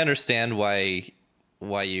 And I understand why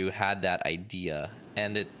you had that idea,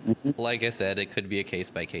 and it, like I said, it could be a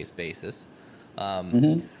case by case basis.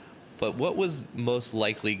 But what was most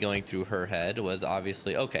likely going through her head was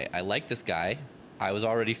obviously, okay, I like this guy. I was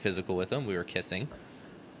already physical with him. We were kissing.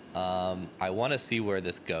 I want to see where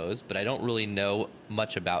this goes, but I don't really know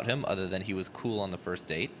much about him other than he was cool on the first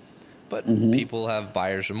date. But people have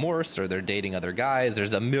buyer's remorse, or they're dating other guys.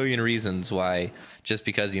 There's a million reasons why just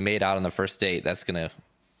because you made out on the first date, that's going to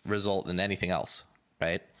result in anything else,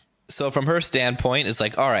 right? So from her standpoint, it's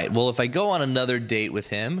like, all right, well, if I go on another date with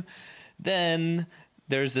him, then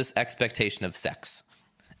there's this expectation of sex.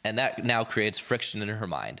 And that now creates friction in her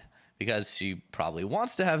mind because she probably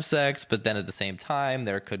wants to have sex, but then at the same time,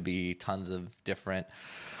 there could be tons of different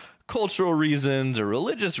cultural reasons or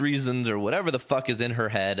religious reasons or whatever the fuck is in her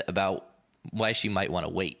head about why she might want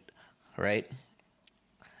to wait, right?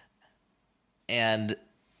 And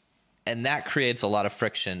that creates a lot of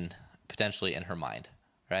friction potentially in her mind,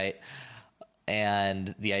 right?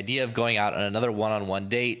 And the idea of going out on another one-on-one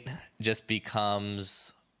date just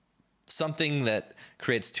becomes something that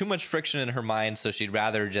creates too much friction in her mind, so she'd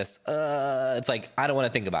rather just, it's like, I don't want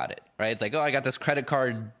to think about it, right? It's like, oh, I got this credit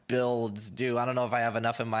card bill it's due. I don't know if I have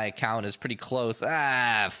enough in my account. It's pretty close.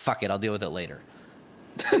 Fuck it. I'll deal with it later.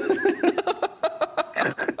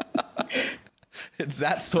 It's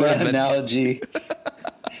that sort of analogy.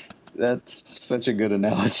 That's such a good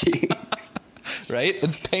analogy. Right?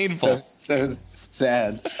 It's painful. So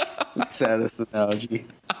sad. It's the saddest analogy.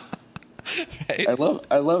 Right? I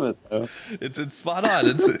love it though. It's spot on.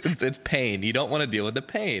 It's pain. You don't want to deal with the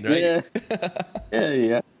pain, right?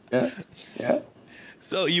 Yeah.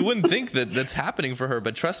 So you wouldn't think that that's happening for her,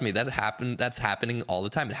 but trust me, that's happening all the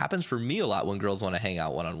time. It happens for me a lot when girls want to hang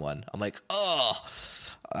out one-on-one. I'm like,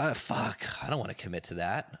 fuck, I don't want to commit to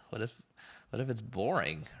that. What if it's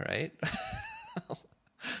boring, right?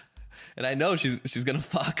 And I know she's gonna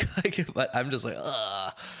fuck, but I'm just like,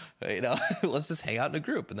 let's just hang out in a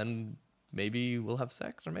group, and then maybe we'll have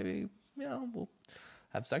sex, or maybe we'll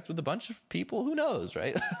have sex with a bunch of people. Who knows,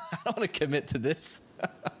 right? I don't want to commit to this.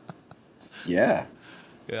 Yeah.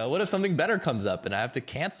 Yeah. What if something better comes up and I have to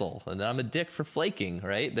cancel, and then I'm a dick for flaking,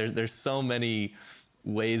 right? There's so many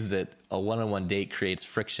ways that a one-on-one date creates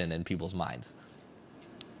friction in people's minds.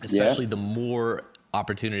 Especially the more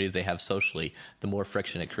opportunities they have socially, the more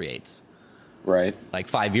friction it creates. Right. Like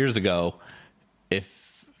 5 years ago,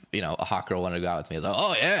 if a hot girl wanted to go out with me, I was like,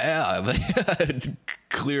 oh yeah, I'd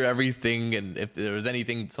clear everything, and if there was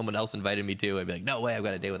anything someone else invited me to, I'd be like, no way, I've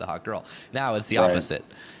got a date with a hot girl. Now it's the opposite.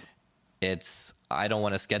 It's, I don't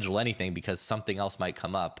want to schedule anything because something else might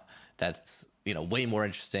come up that's way more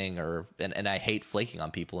interesting, and I hate flaking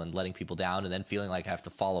on people and letting people down and then feeling like I have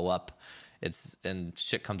to follow up and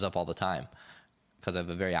shit comes up all the time because I have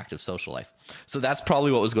a very active social life. So that's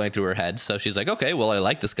probably what was going through her head. So she's like, okay, well, I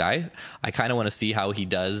like this guy. I kind of want to see how he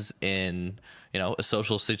does in, a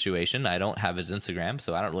social situation. I don't have his Instagram,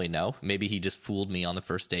 so I don't really know. Maybe he just fooled me on the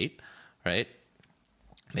first date, right?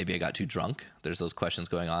 Maybe I got too drunk. There's those questions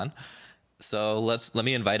going on. So let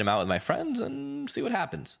me invite him out with my friends and see what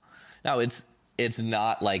happens. Now it's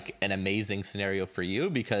not like an amazing scenario for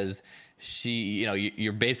you because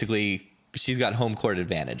you're basically, she's got home court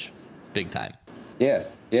advantage big time. Yeah.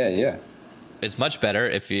 It's much better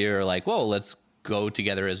if you're like, whoa, let's go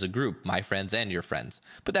together as a group, my friends and your friends.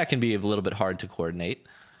 But that can be a little bit hard to coordinate,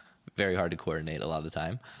 very hard to coordinate a lot of the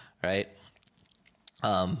time, right?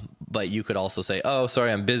 But you could also say, oh,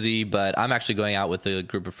 sorry, I'm busy, but I'm actually going out with a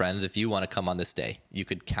group of friends. If you want to come on this day, you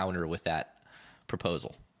could counter with that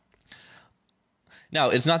proposal. Now,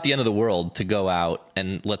 it's not the end of the world to go out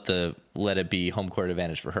and let it be home court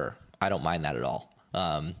advantage for her. I don't mind that at all.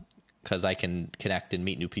 Because I can connect and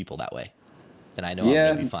meet new people that way. And I know I'm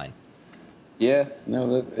going to be fine. Yeah,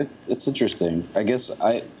 no, it's interesting. I guess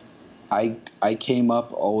I came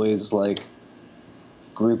up always like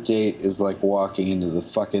group date is like walking into the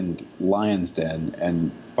fucking lion's den,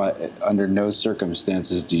 and under no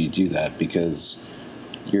circumstances do you do that because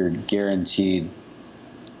you're guaranteed,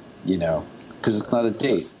 because it's not a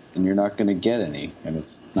date. And you're not going to get any, and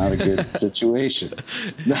it's not a good situation.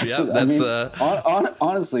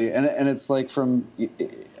 Honestly, and it's like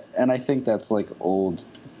and I think that's like old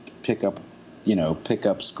pickup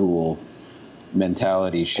school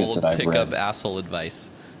mentality shit old that I've read. Pickup asshole advice.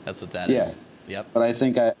 That's what that is. Yep. But I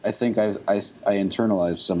think I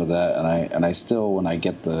internalized some of that, and I still, when I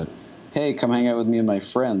get the, hey, come hang out with me and my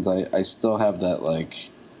friends, I still have that like.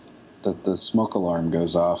 The smoke alarm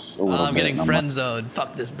goes off a little bit. I'm getting friend zoned.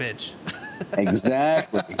 Fuck this bitch.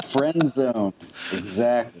 Exactly. Friend zoned.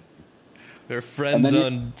 Exactly. They're friend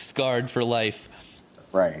zoned, scarred for life.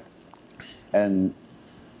 Right.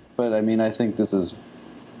 But I mean, I think this is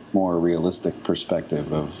more realistic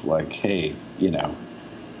perspective of like, hey,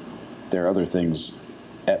 there are other things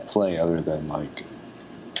at play other than like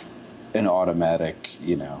an automatic,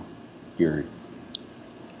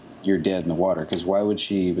 you're dead in the water, because why would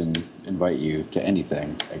she even invite you to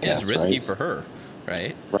anything, I guess, it's risky right? for her,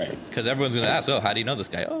 right? Right. Because everyone's going to ask, oh, how do you know this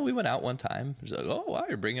guy? Oh, we went out one time. She's like, oh, wow,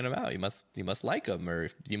 you're bringing him out. You must like him, or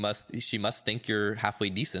she must think you're halfway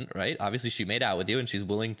decent, right? Obviously, she made out with you, and she's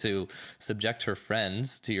willing to subject her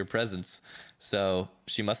friends to your presence, so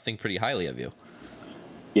she must think pretty highly of you.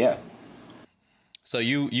 Yeah. So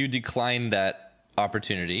you declined that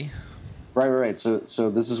opportunity. Right. So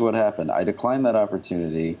this is what happened. I declined that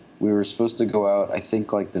opportunity. We were supposed to go out, I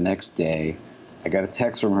think, like the next day. I got a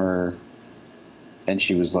text from her, and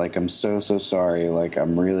she was like, I'm so sorry. Like,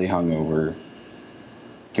 I'm really hungover.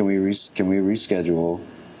 Can we reschedule?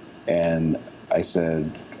 And I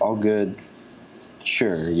said, all good.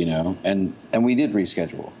 Sure, And we did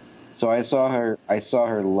reschedule. So I saw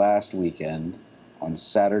her last weekend on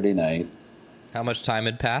Saturday night. How much time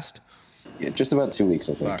had passed? Yeah, just about 2 weeks,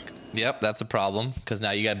 I think. Fuck. Yep, that's a problem, because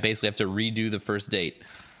now you basically have to redo the first date.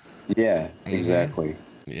 Yeah, exactly.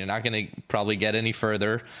 You're not going to probably get any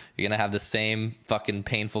further. You're going to have the same fucking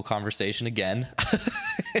painful conversation again.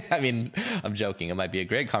 I mean, I'm joking. It might be a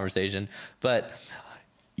great conversation, but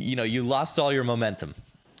you lost all your momentum.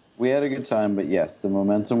 We had a good time, but yes, the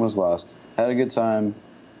momentum was lost. Had a good time.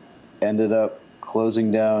 Ended up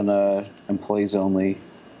closing down employees only.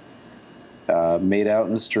 Made out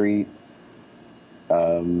in the street.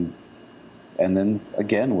 And then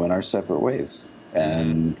again went our separate ways.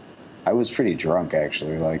 And I was pretty drunk,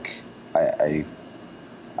 actually. Like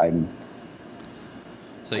I'm.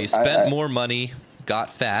 So you spent more money,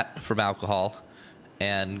 got fat from alcohol,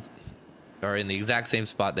 and are in the exact same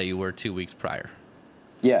spot that you were 2 weeks prior.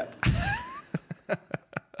 Yeah.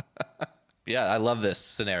 Yeah, I love this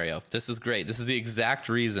scenario. This is great. This is the exact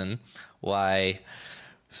reason why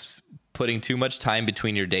putting too much time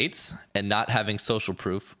between your dates and not having social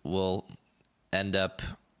proof will end up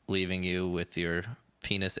leaving you with your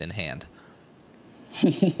penis in hand.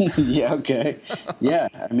 Yeah. Okay. Yeah.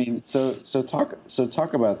 I mean, so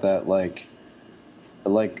talk about that. Like,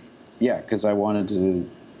 yeah. Because I wanted to.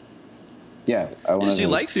 Yeah, I wanted. She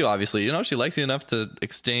likes you, obviously. She likes you enough to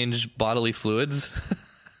exchange bodily fluids,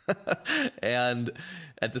 and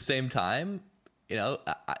at the same time,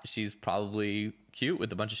 she's probably cute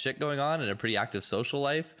with a bunch of shit going on and a pretty active social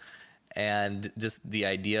life, and just the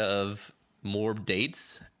idea of more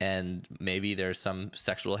dates, and maybe there's some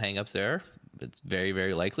sexual hangups there. It's very,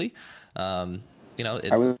 very likely. I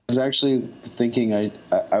was actually thinking,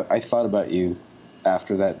 I thought about you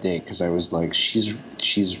after that date because I was like, she's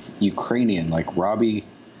Ukrainian. Like Robbie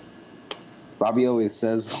always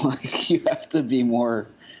says, like, you have to be more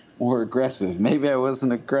aggressive. Maybe I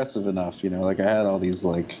wasn't aggressive enough, like I had all these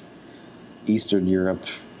like Eastern Europe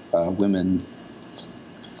women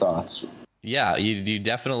thoughts. Yeah, you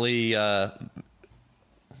definitely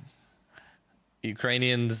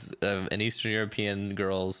Ukrainians and Eastern European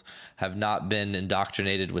girls have not been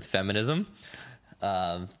indoctrinated with feminism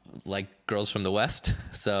like girls from the West,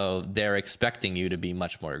 so they're expecting you to be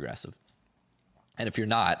much more aggressive. And if you're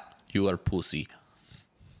not, you are pussy.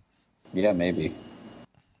 Yeah, maybe.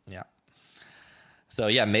 Yeah. So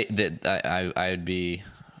yeah, I would be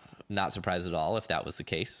not surprised at all if that was the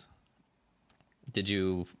case. Did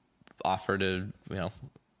you offer to,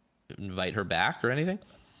 invite her back or anything?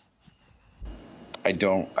 I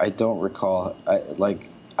don't recall.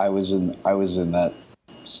 I was in that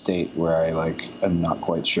state where I like am not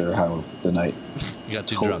quite sure how the night You got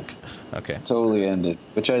too drunk. Okay. Totally ended,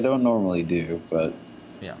 which I don't normally do, but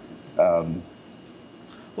Yeah. I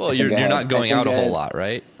Well, you're think not going out a whole had- lot,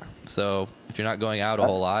 right? So if you're not going out a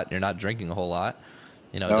whole lot, you're not drinking a whole lot.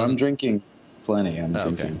 It No, doesn't. I'm drinking plenty. I'm Oh,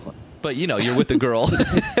 drinking okay. plenty. But you're with the girl.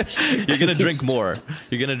 You're gonna drink more.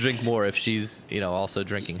 You're gonna drink more if she's also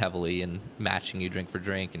drinking heavily and matching you drink for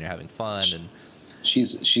drink, and you're having fun and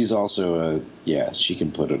She's also she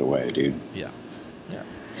can put it away, dude. yeah.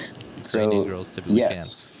 So, Ukrainian girls typically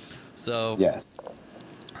yes. can. So Yes.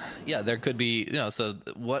 yeah, there could be so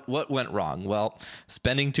what went wrong? Well,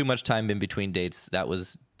 spending too much time in between dates, that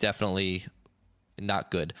was definitely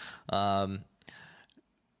not good. I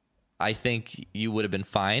think you would have been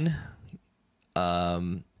fine.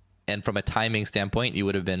 And from a timing standpoint, it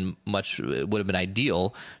would have been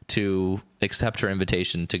ideal to accept her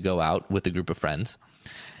invitation to go out with a group of friends.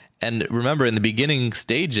 And remember, in the beginning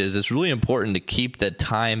stages, it's really important to keep the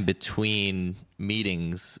time between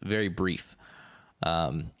meetings very brief.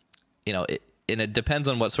 And it depends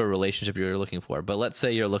on what sort of relationship you're looking for. But let's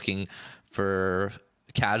say you're looking for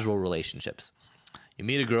casual relationships. You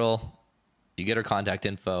meet a girl, you get her contact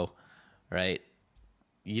info, right?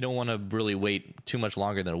 You don't want to really wait too much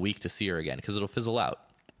longer than a week to see her again because it'll fizzle out.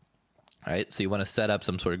 All right. So you want to set up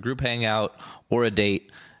some sort of group hangout or a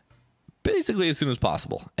date basically as soon as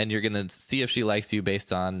possible. And you're going to see if she likes you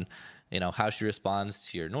based on, how she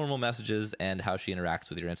responds to your normal messages and how she interacts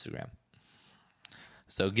with your Instagram.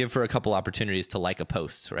 So give her a couple opportunities to like a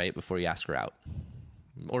post, right, before you ask her out,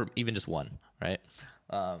 or even just one, right?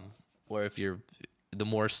 Or if the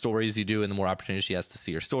more stories you do and the more opportunities she has to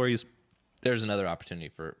see your stories, there's another opportunity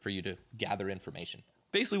for you to gather information.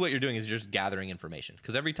 Basically what you're doing is you're just gathering information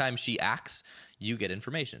because every time she acts, you get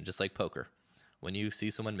information, just like poker. When you see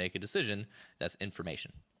someone make a decision, that's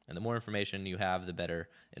information. And the more information you have, the better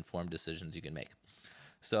informed decisions you can make.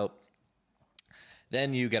 So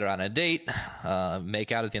then you get her on a date,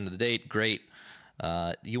 make out at the end of the date, great.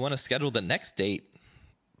 You want to schedule the next date,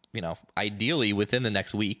 ideally within the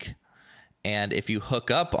next week. And if you hook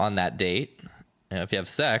up on that date, if you have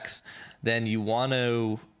sex, then you want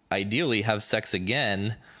to ideally have sex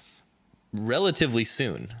again relatively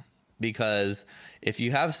soon. Because if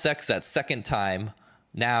you have sex that second time,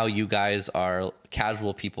 now you guys are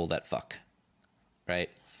casual people that fuck, right?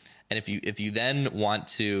 And if you then want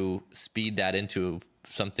to speed that into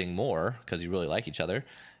something more because you really like each other,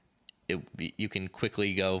 you can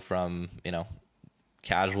quickly go from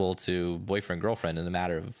casual to boyfriend girlfriend in a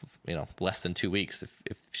matter of less than 2 weeks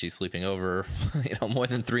if she's sleeping over more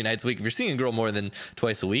than 3 nights a week. If you're seeing a girl more than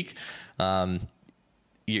twice a week,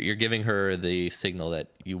 you're giving her the signal that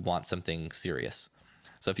you want something serious.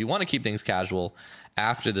 So if you want to keep things casual,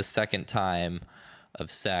 after the second time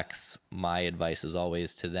of sex, my advice is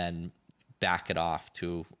always to then back it off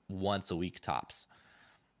to once a week tops.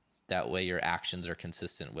 That way your actions are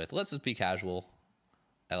consistent with, let's just be casual.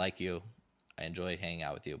 I like you. I enjoy hanging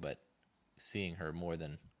out with you, but seeing her more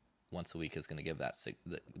than once a week is going to give that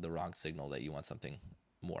the wrong signal that you want something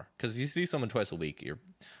more. Because if you see someone twice a week,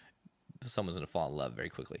 someone's going to fall in love very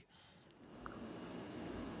quickly.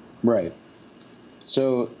 Right.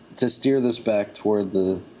 So to steer this back toward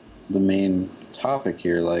the main topic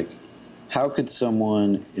here, like, how could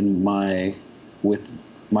someone with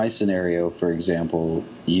my scenario, for example,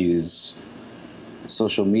 use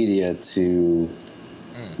social media to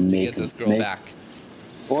get this girl back,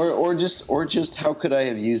 or just how could I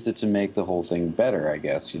have used it to make the whole thing better? I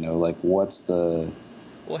guess what's the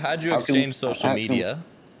had you exchanged social media,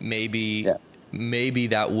 maybe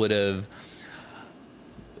that would have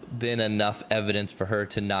been enough evidence for her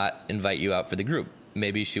to not invite you out for the group.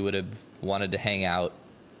 Maybe she would have wanted to hang out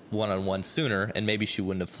one-on-one sooner, and maybe she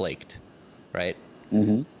wouldn't have flaked, right?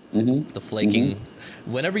 Mm-hmm. Mm-hmm. The flaking,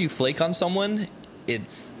 whenever you flake on someone, it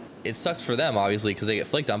sucks for them, obviously, because they get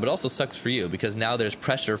flaked on, but also sucks for you because now there's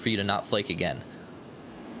pressure for you to not flake again.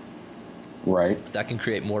 Right. That can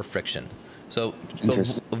create more friction. So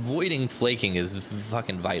avoiding flaking is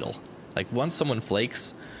fucking vital. Like once someone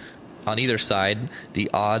flakes on either side, the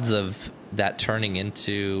odds of that turning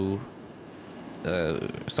into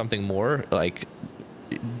something more like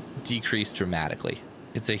decrease dramatically.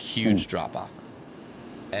 It's a huge drop off.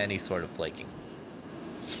 Any sort of flaking.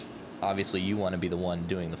 Obviously, you want to be the one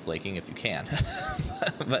doing the flaking if you can,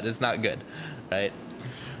 but it's not good, right?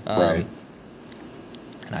 Right.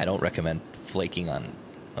 And I don't recommend flaking on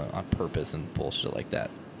purpose and bullshit like that.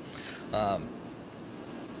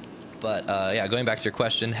 But yeah, going back to your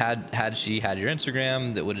question, had she had your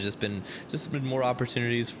Instagram, that would have just been more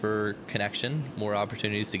opportunities for connection, more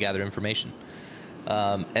opportunities to gather information.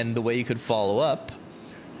 And the way you could follow up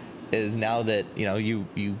is now that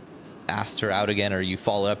you asked her out again, or you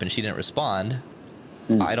followed up and she didn't respond.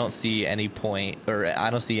 I don't see any point, or I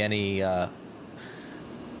don't see any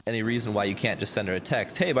reason why you can't just send her a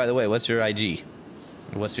text. Hey, by the way, what's your IG?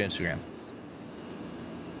 What's your Instagram?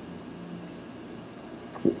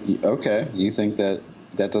 Okay, you think that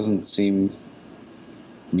doesn't seem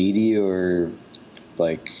needy or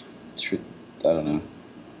like I don't know,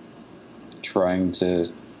 trying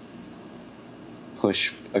to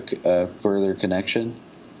push a further connection?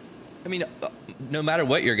 I mean, no matter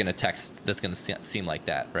what you're going to text, that's going to seem like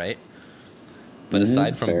that, right? But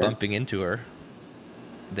aside from fair. bumping into her,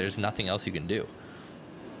 there's nothing else you can do.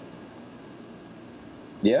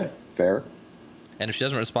 Yeah, fair. And if she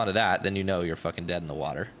doesn't respond to that, then you're fucking dead in the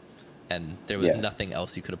water. And there was Yeah. nothing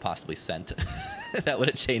else you could have possibly sent that would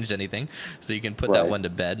have changed anything. So you can put Right. that one to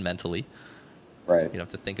bed mentally. Right. You don't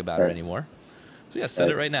have to think about her anymore. So yeah,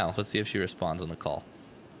 send it right now. Let's see if she responds on the call.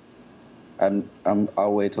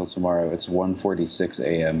 I'll wait till tomorrow. It's 1:46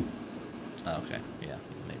 a.m. Oh, okay. Yeah,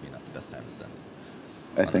 maybe not the best time to send.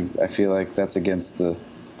 I feel like that's against the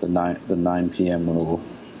 9 p.m. rule.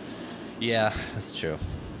 Yeah, that's true.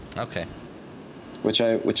 Okay. Which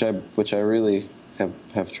I really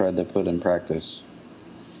have tried to put in practice.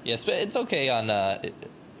 Yes, but it's okay on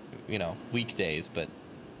weekdays, but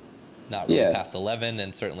not really past 11,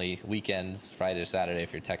 and certainly weekends, Friday or Saturday,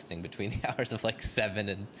 if you're texting between the hours of like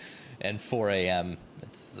 7 and 4 a.m.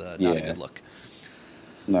 It's not a good look.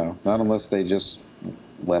 No, not unless they just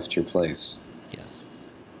left your place. Yes.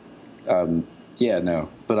 Yeah, no,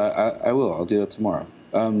 but I will. I'll do it tomorrow.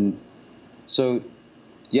 So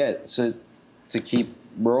to keep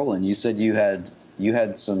rolling, you said you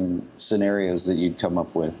had some scenarios that you'd come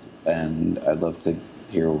up with, and I'd love to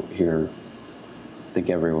hear. I think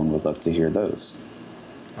everyone would love to hear those.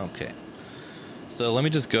 Okay. So let me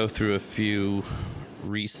just go through a few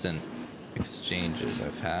recent exchanges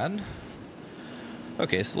I've had.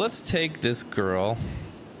 Okay, so let's take this girl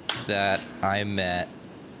that I met.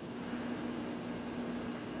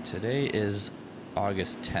 Today is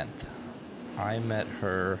August 10th. I met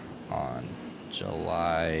her on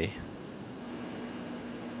July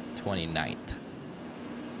 29th.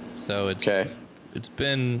 So it's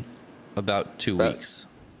been about 2 weeks.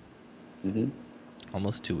 Mm-hmm.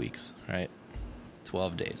 Almost 2 weeks, right?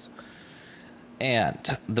 12 days.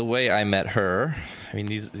 And the way I met her, I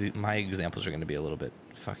mean, my examples are going to be a little bit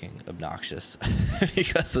fucking obnoxious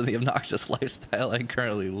because of the obnoxious lifestyle I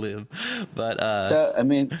currently live. But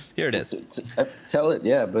here it is. Tell it,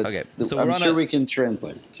 yeah. But okay, so I'm sure we can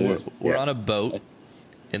translate. We're on a boat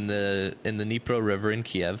in the Dnipro River in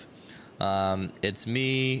Kiev. It's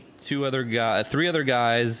me, three other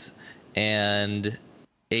guys, and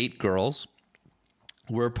 8 girls.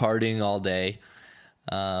 We're partying all day.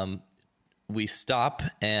 We stop,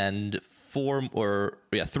 and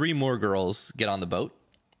 3 more girls get on the boat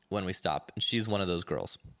when we stop, and she's one of those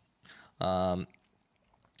girls.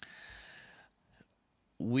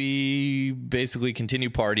 We basically continue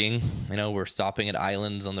partying. We're stopping at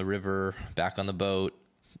islands on the river, back on the boat,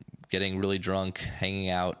 getting really drunk, hanging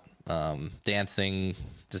out, dancing,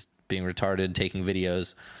 just being retarded, taking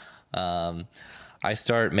videos. I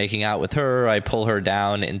start making out with her. I pull her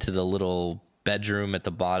down into the little bedroom at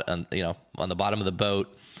the bottom, on the bottom of the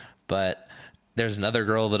boat. But there's another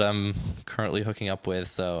girl that I'm currently hooking up with,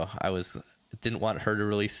 so didn't want her to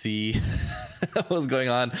really see what was going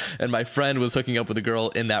on. And my friend was hooking up with a girl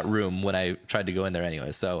in that room when I tried to go in there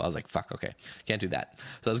anyway. So I was like, fuck, okay, can't do that.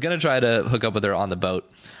 So I was going to try to hook up with her on the boat.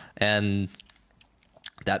 And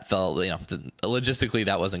that felt, logistically,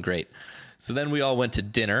 that wasn't great. So then we all went to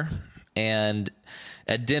dinner. And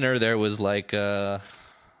at dinner, there was like 4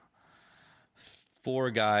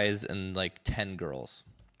 guys and like 10 girls.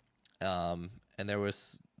 And there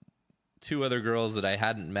was two other girls that I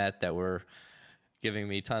hadn't met that were giving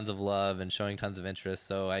me tons of love and showing tons of interest.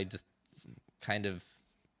 So I just kind of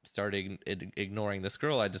started ignoring this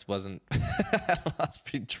girl. I just wasn't, I was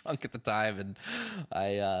pretty drunk at the time,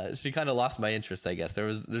 and she kind of lost my interest, I guess.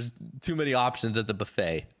 There's too many options at the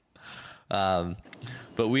buffet.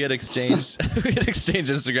 But we had exchanged,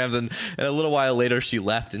 Instagrams, and a little while later she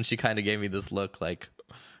left, and she kind of gave me this look like,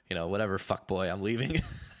 whatever, fuck boy, I'm leaving.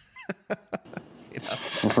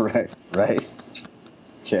 Right.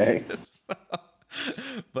 Okay.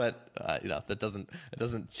 But that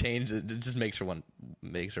doesn't change. It just makes her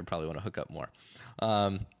probably want to hook up more.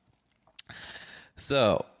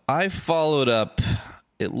 So I followed up.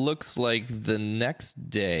 It looks like the next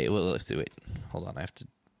day. Well, let's see. Wait, hold on. I have to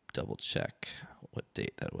double check what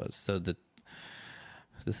date that was. So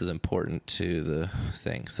this is important to the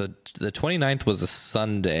thing. So the 29th was a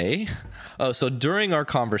Sunday. Oh, so during our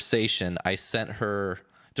conversation,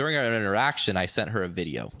 during our interaction, I sent her a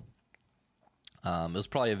video. It was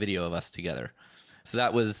probably a video of us together. So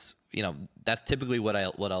that was, that's typically what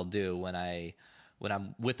I'll do when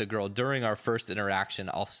I'm with a girl. During our first interaction,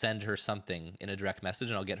 I'll send her something in a direct message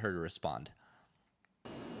and I'll get her to respond.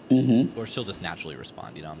 Mm-hmm. Or she'll just naturally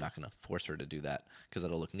respond. I'm not going to force her to do that because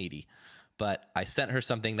it'll look needy. But I sent her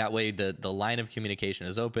something. That way the line of communication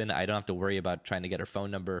is open. I don't have to worry about trying to get her phone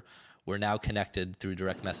number. We're now connected through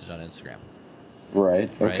direct message on Instagram. Right.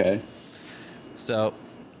 Okay. So,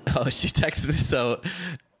 she texted me. So,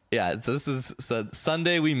 yeah. So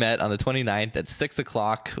Sunday we met on the 29th at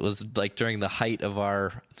 6:00. It was like during the height of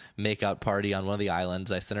our makeout party on one of the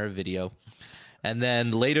islands. I sent her a video. And then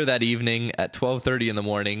later that evening at 12:30 in the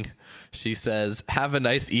morning, she says, "Have a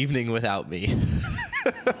nice evening without me."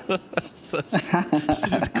 So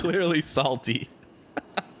she's clearly salty.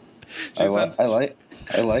 I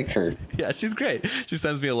like her. Yeah, she's great. She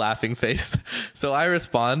sends me a laughing face. So I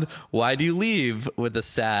respond, "Why do you leave?" with a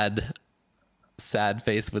sad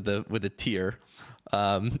face with a tear.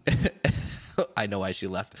 I know why she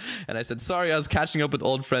left. And I said, "Sorry, I was catching up with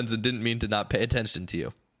old friends and didn't mean to not pay attention to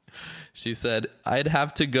you." She said, "I'd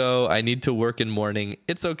have to go. I need to work in morning.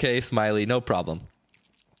 It's okay, smiley, no problem."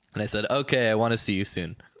 And I said, "Okay, I want to see you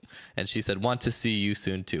soon." And she said, "Want to see you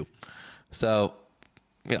soon too." So,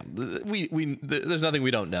 there's nothing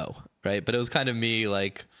we don't know, right? But it was kind of me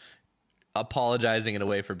like apologizing in a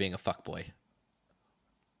way for being a fuckboy.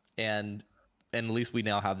 And at least we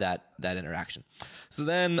now have that interaction. So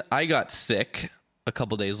then I got sick a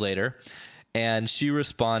couple days later. And she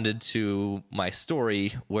responded to my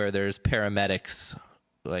story where there's paramedics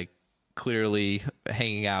like clearly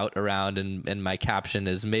hanging out around, and my caption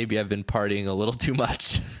is, "Maybe I've been partying a little too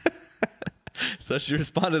much." So she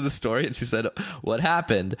responded to the story and she said, "What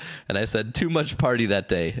happened?" And I said, "Too much party that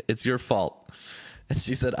day. It's your fault." And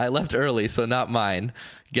she said, "I left early, so not mine.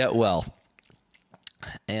 Get well."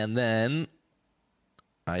 And then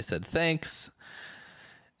I said, "Thanks."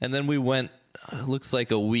 And then we went, looks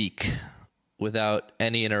like a week without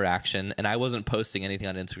any interaction, and I wasn't posting anything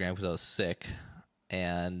on Instagram because I was sick,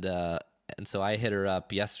 and so I hit her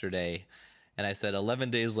up yesterday, and I said,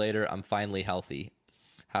 11 days later, I'm finally healthy.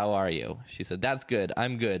 How are you? She said, "That's good.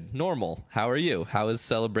 I'm good. Normal. How are you? How is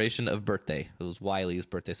celebration of birthday?" It was Wiley's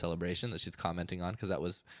birthday celebration that she's commenting on because that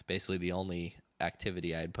was basically the only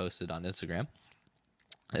activity I had posted on Instagram.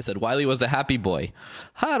 I said, "Wiley was a happy boy.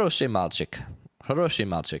 Хороший мальчик. Хороший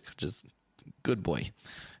мальчик," which is good boy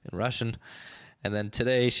in Russian. And then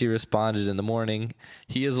today she responded in the morning,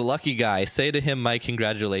 "He is a lucky guy. Say to him my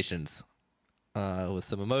congratulations," with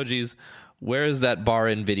some emojis. "Where is that bar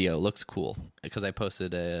in video? Looks cool." Because I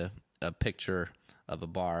posted a picture of a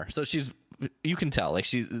bar. So you can tell, like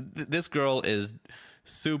this girl is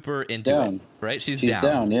super into it, right? She's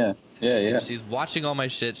down. Yeah. She's watching all my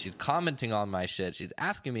shit. She's commenting on my shit. She's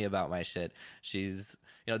asking me about my shit. She's,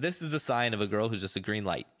 this is a sign of a girl who's just a green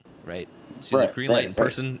light, right? She's a green light in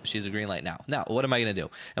person. She's a green light now. Now, what am I going to do?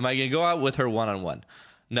 Am I going to go out with her one-on-one?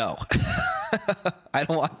 No. I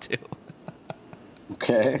don't want to.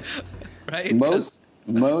 Okay. Right?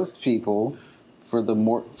 Most people, for the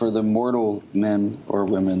mortal men or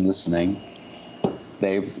women listening,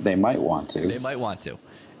 they might want to. They might want to.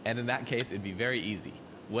 And in that case, it'd be very easy.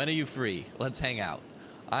 When are you free? Let's hang out.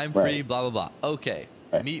 I'm free, blah, blah, blah. Okay.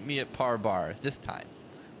 Meet me at Par Bar this time.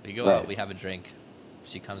 We go out, we have a drink.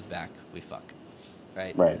 She comes back, we fuck.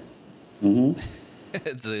 Right? Right. Mm-hmm.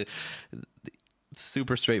 It's a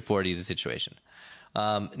super straightforward, easy situation.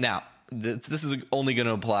 Now, this is only going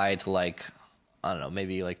to apply to, like, I don't know,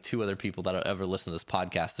 maybe like 2 other people that ever listen to this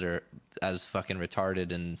podcast that are as fucking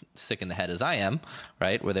retarded and sick in the head as I am,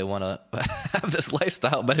 right? Where they want to have this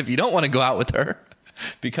lifestyle. But if you don't want to go out with her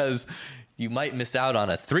because you might miss out on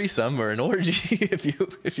a threesome or an orgy if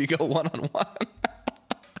you go one-on-one.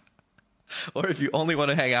 Or if you only want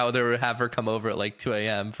to hang out with her or have her come over at like 2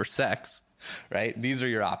 a.m. for sex, right? These are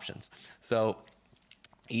your options. So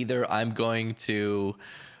either I'm going to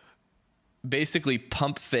basically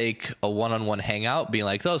pump fake a one-on-one hangout, being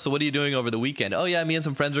like, oh, so what are you doing over the weekend? Oh, yeah, me and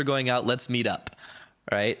some friends are going out. Let's meet up,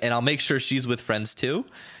 right? And I'll make sure she's with friends too.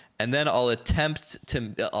 And then I'll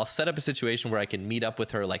set up a situation where I can meet up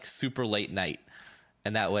with her like super late night.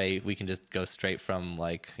 And that way we can just go straight from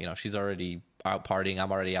like, you know, she's already out partying,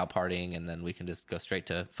 I'm already out partying, and then we can just go straight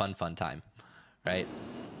to fun time, right?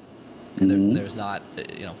 And there's not,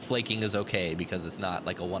 you know, flaking is okay because it's not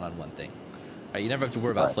like a one-on-one thing, right? You never have to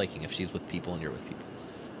worry about flaking if she's with people and you're with people.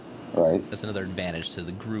 Right. That's another advantage to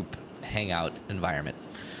the group hangout environment.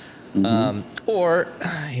 Mm-hmm. Or,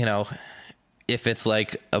 you know, if it's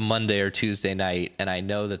like a Monday or Tuesday night and I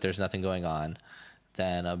know that there's nothing going on,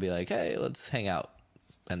 then I'll be like, hey, let's hang out.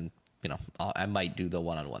 And, you know, I might do the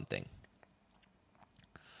one-on-one thing.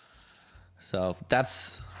 So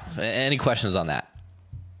that's any questions on that?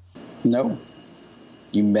 No.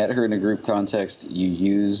 You met her in a group context. You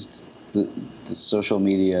used the social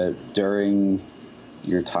media during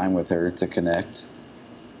your time with her to connect.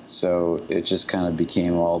 So it just kind of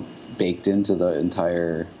became all baked into the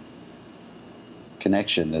entire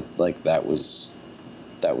connection that was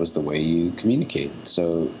the way you communicate.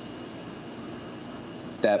 So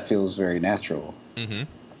that feels very natural. Mm-hmm.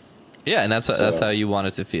 Yeah, and that's how you want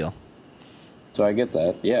it to feel. So I get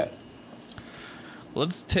that, yeah.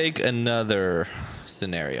 Let's take another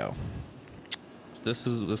scenario. This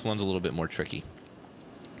one's a little bit more tricky.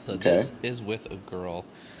 So This is with a girl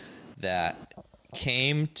that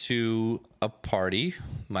came to a party,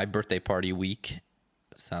 my birthday party week.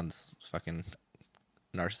 Sounds fucking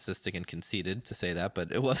narcissistic and conceited to say that,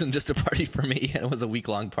 but it wasn't just a party for me. It was a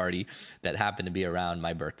week-long party that happened to be around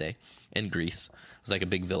my birthday in Greece. It was like a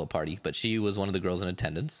big villa party, but she was one of the girls in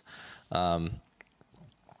attendance.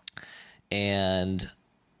 And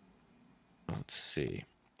let's see,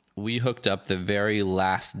 we hooked up the very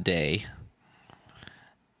last day,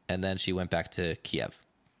 and then she went back to Kiev.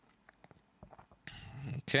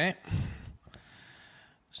 Okay.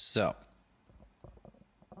 So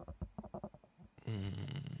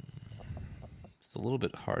it's a little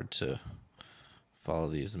bit hard to follow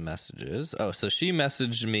these messages. Oh, so she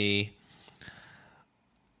messaged me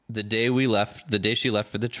the day she left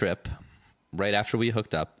for the trip, right after we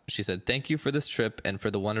hooked up. She said, "Thank you for this trip and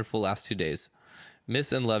for the wonderful last 2 days.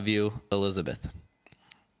 Miss and love you, Elizabeth."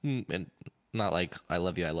 And not like I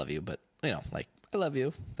love you, but, you know, like I love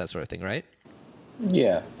you, that sort of thing, right?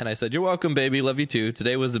 Yeah. And I said, "You're welcome, baby. Love you too.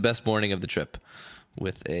 Today was the best morning of the trip,"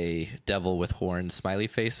 with a devil with horns smiley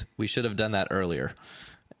face. We should have done that earlier.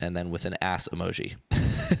 And then with an ass emoji.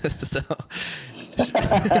 So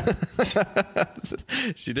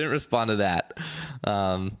she didn't respond to that.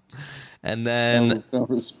 And then no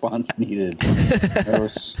response needed.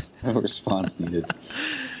 No response needed.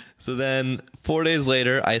 So then 4 days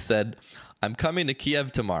later, I said, "I'm coming to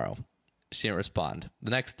Kiev tomorrow." She didn't respond.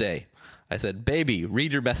 The next day, I said, "Baby,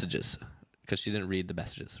 read your messages." Because she didn't read the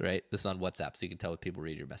messages, right? This is on WhatsApp, so you can tell if people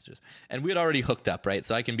read your messages. And we had already hooked up, right?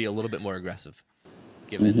 So I can be a little bit more aggressive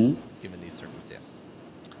given these circumstances.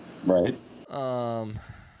 Right.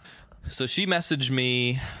 So she messaged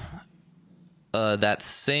me that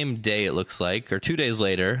same day, it looks like, or 2 days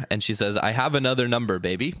later, and she says, "I have another number,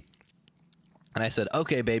 baby." And I said,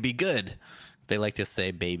 "Okay, baby, good." They like to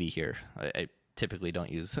say baby here. I typically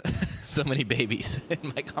don't use so many babies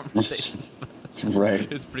in my conversations.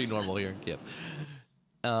 Right. It's pretty normal here in Kiev.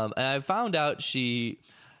 And I found out she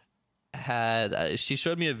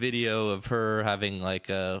showed me a video of her having like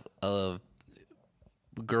a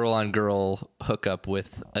girl on girl hookup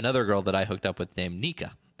with another girl that I hooked up with named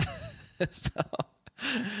Nika.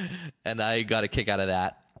 And I got a kick out of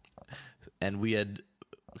that. And we had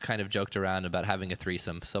kind of joked around about having a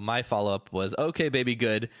threesome. So my follow-up was, "Okay, baby,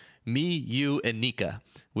 good. Me, you, and Nika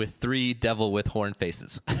with 3 devil with horn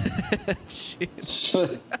faces."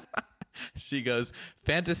 She goes,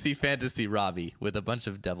 fantasy, Robbie, with a bunch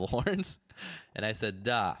of devil horns. And I said,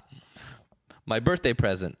 "Da. My birthday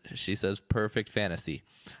present." She says, "Perfect fantasy."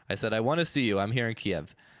 I said, "I want to see you. I'm here in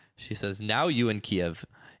Kiev." She says, "Now you in Kiev?"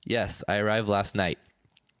 "Yes, I arrived last night."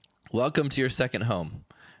 "Welcome to your second home."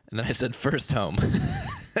 And then I said, "First home."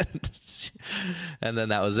 And then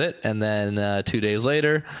that was it. And then 2 days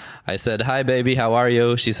later, I said, "Hi, baby. How are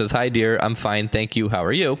you?" She says, "Hi, dear. I'm fine. Thank you. How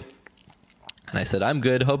are you?" And I said, "I'm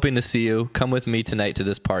good. Hoping to see you. Come with me tonight to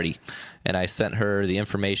this party." And I sent her the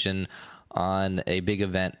information on a big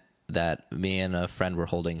event that me and a friend were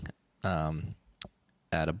holding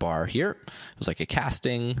at a bar here. It was like a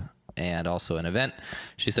casting and also an event.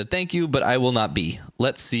 She said, thank you, but I will not be.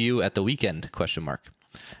 Let's see you at the weekend, ? And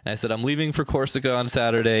I said, I'm leaving for Corsica on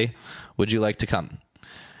Saturday. Would you like to come?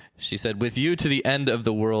 She said, with you to the end of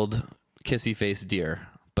the world, kissy face dear,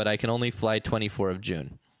 but I can only fly 24 of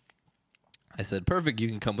June. I said, perfect, you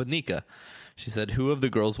can come with Nika. She said, who of the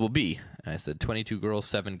girls will be? And I said, 22 girls,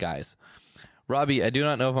 7 guys. Robbie, I do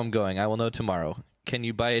not know if I'm going. I will know tomorrow. Can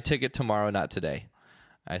you buy a ticket tomorrow, not today?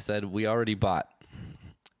 I said, we already bought.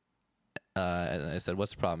 And I said,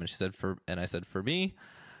 what's the problem? And she said, I said, for me.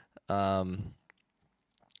 And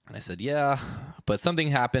I said, yeah, but something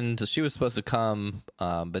happened. So she was supposed to come,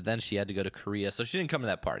 but then she had to go to Korea. So she didn't come to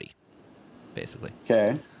that party, basically.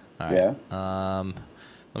 Okay. All right. Yeah.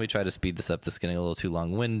 Let me try to speed this up. This is getting a little too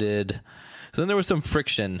long-winded. So then there was some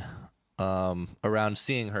friction around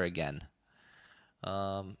seeing her again.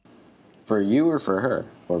 For you or for her?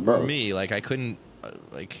 Or both? For me, like I couldn't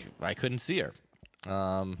see her.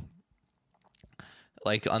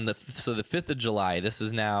 Like on the 5th of July,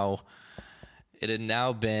 it had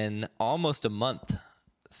now been almost a month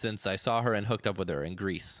since I saw her and hooked up with her in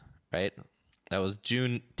Greece, right? That was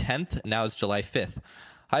June 10th. Now it's July 5th.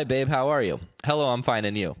 Hi, babe. How are you? Hello, I'm fine.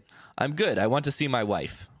 And you? I'm good. I want to see my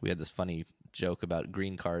wife. We had this funny joke about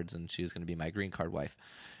green cards, and she was going to be my green card wife.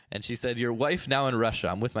 And she said, your wife now in Russia.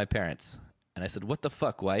 I'm with my parents. And I said, what the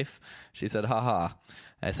fuck, wife? She said, haha.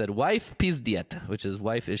 And I said, wife pizdiet, which is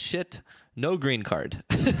wife is shit, no green card.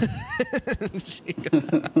 And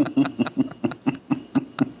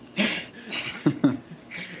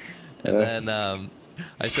then I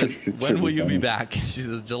said, when will you be back? She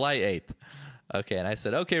said, July 8th. Okay, and I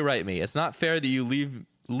said, okay, write me. It's not fair that you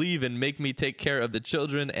leave and make me take care of the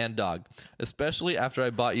children and dog, especially after I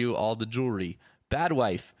bought you all the jewelry. Bad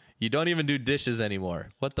wife. You don't even do dishes anymore.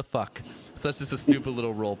 What the fuck? So that's just a stupid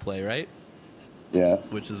little role play, right? Yeah.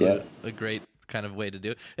 Which is a great kind of way to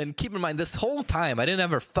do it. And keep in mind, this whole time, I didn't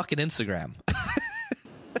have her fucking Instagram.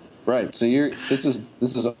 Right. So this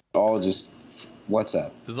is all just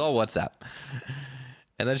WhatsApp. This is all WhatsApp.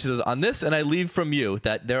 And then she says, on this, and I leave from you,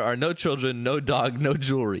 that there are no children, no dog, no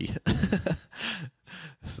jewelry.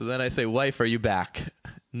 So then I say, wife, are you back?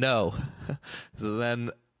 No. So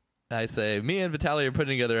then I say, me and Vitaly are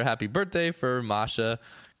putting together a happy birthday for Masha.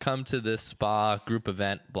 Come to this spa group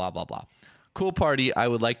event, blah, blah, blah. Cool party. I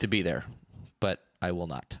would like to be there, but I will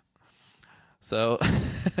not. So,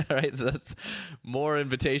 right, so that's more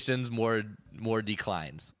invitations, more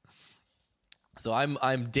declines. So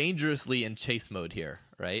I'm dangerously in chase mode here,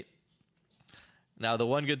 right? Now, the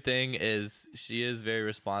one good thing is she is very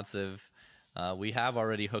responsive. We have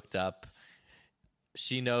already hooked up.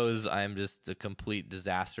 She knows I'm just a complete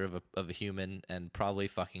disaster of a human and probably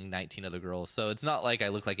fucking 19 other girls. So it's not like I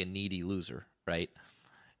look like a needy loser, right?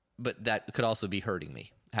 But that could also be hurting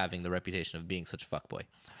me, having the reputation of being such a fuckboy.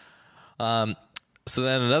 So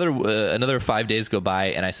then another 5 days go by,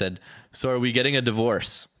 and I said, so are we getting a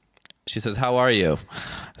divorce? She says, how are you?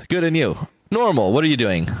 Good, and you? Normal. What are you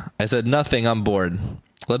doing? I said, nothing. I'm bored.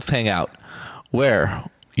 Let's hang out. Where?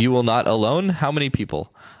 You will not alone? How many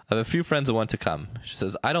people? I have a few friends that want to come. She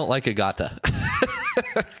says, I don't like Agata.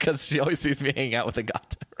 Because she always sees me hanging out with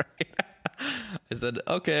Agata, right? I said,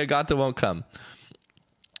 okay, Agata won't come.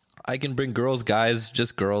 I can bring girls, guys,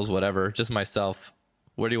 just girls, whatever, just myself.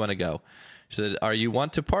 Where do you want to go? She said, are you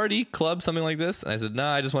want to party, club, something like this? And I said, no,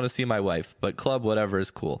 I just want to see my wife, but club, whatever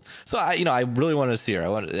is cool. So I really wanted to see her.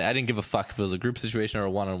 I didn't give a fuck if it was a group situation or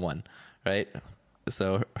a one-on-one, right?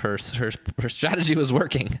 So her strategy was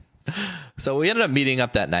working. So we ended up meeting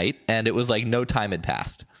up that night, and it was like no time had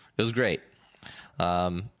passed. It was great.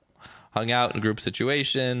 Hung out in a group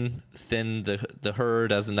situation, thinned the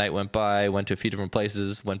herd as the night went by, went to a few different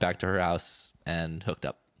places, went back to her house, and hooked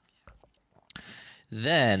up.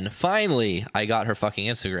 Then, finally, I got her fucking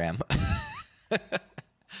Instagram.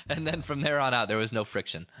 And then from there on out, there was no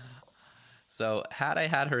friction. So had I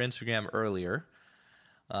had her Instagram earlier,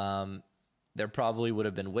 there probably would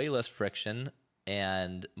have been way less friction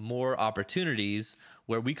and more opportunities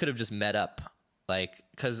where we could have just met up. Like,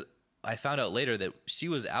 because I found out later that she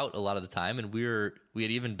was out a lot of the time, and we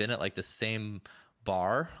had even been at like the same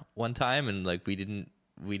bar one time, and like we didn't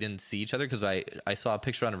see each other because I saw a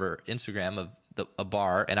picture on her Instagram of a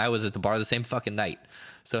bar, and I was at the bar the same fucking night.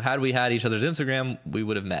 So had we had each other's Instagram, we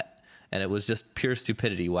would have met, and it was just pure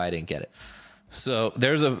stupidity why I didn't get it. So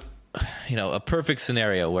there's a perfect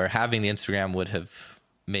scenario where having the Instagram would have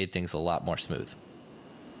made things a lot more smooth.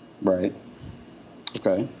 Right.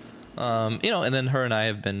 Okay. And then her and I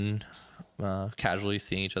have been casually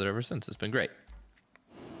seeing each other ever since. It's been great.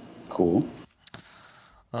 Cool.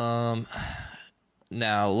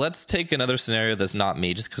 Now, let's take another scenario that's not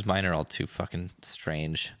me, just because mine are all too fucking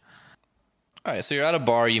strange. All right, so you're at a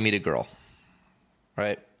bar, you meet a girl,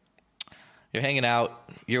 right? You're hanging out,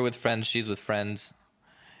 you're with friends, she's with friends.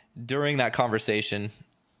 During that conversation,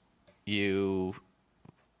 you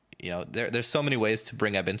know, there's so many ways to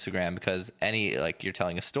bring up Instagram, because you're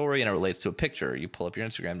telling a story and it relates to a picture. You pull up your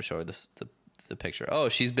Instagram to show her the picture. Oh,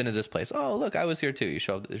 she's been to this place. Oh, look, I was here too. You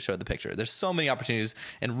show the picture. There's so many opportunities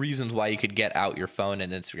and reasons why you could get out your phone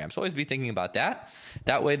and Instagram. So always be thinking about that.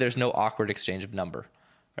 That way there's no awkward exchange of number,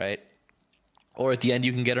 right? Or at the end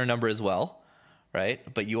you can get her number as well, right?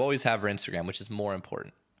 But you always have her Instagram, which is more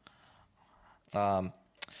important.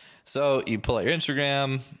 So you pull out your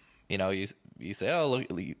Instagram, you know, you say, oh, look,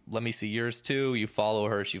 let me see yours too. You follow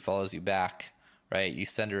her, she follows you back, right? You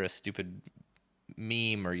send her a stupid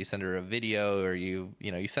meme, or you send her a video, or you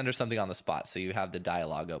send her something on the spot, so you have the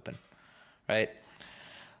dialogue open, right?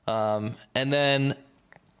 And then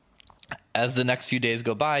as the next few days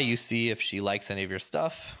go by, you see if she likes any of your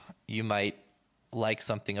stuff. You might like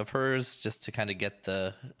something of hers just to kind of get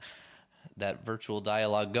that virtual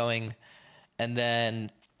dialogue going. And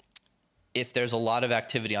then if there's a lot of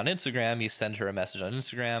activity on Instagram, you send her a message on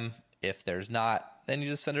Instagram. If there's not, then you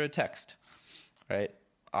just send her a text, right?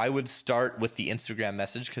 I would start with the Instagram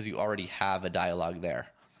message, because you already have a dialogue there,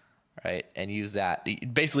 right? And use that.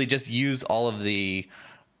 Basically just use all of the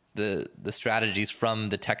strategies from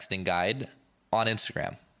the texting guide on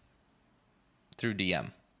Instagram through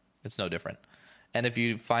DM. It's no different. And if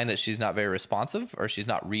you find that she's not very responsive, or she's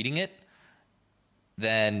not reading it,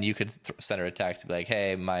 then you could send her a text and be like,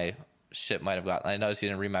 hey, my shit might have gotten, I noticed you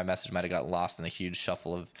didn't read my message, might have gotten lost in a huge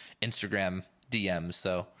shuffle of Instagram DMs,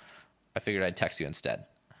 so I figured I'd text you instead.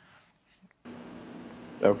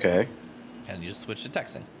 Okay. And you just switch to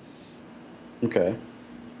texting. Okay.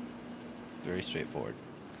 Very straightforward.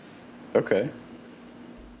 Okay.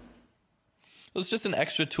 It's just an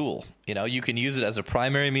extra tool. You know, you can use it as a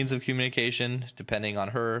primary means of communication, depending on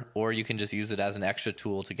her, or you can just use it as an extra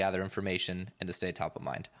tool to gather information and to stay top of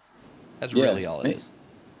mind. That's really all it is.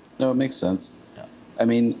 No, it makes sense. Yeah. I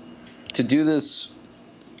mean, to do this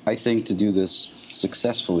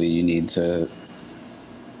successfully, you need to,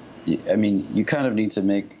 I mean, you kind of need to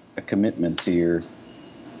make a commitment to your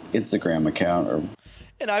Instagram account.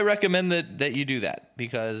 And I recommend that you do that,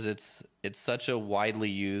 because it's such a widely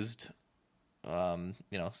used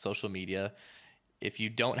social media. If you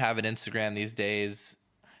don't have an Instagram these days,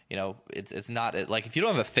 you know, it's not like, if you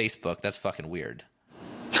don't have a Facebook, that's fucking weird.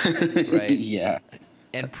 Right? Yeah.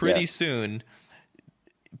 And pretty soon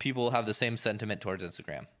people will have the same sentiment towards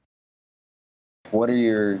Instagram. What are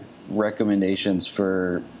your recommendations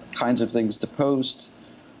for kinds of things to post,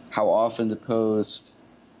 how often to post,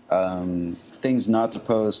 things not to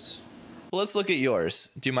post? Well, let's look at yours.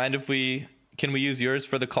 Do you mind if can we use yours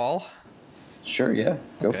for the call? Sure, yeah.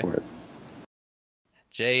 Go for it.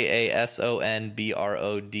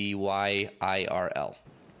 JASONBRODYIRL.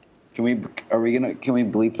 Can we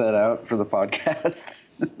bleep that out for the podcast?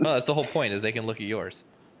 No, that's the whole point, is they can look at yours.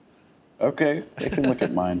 Okay, they can look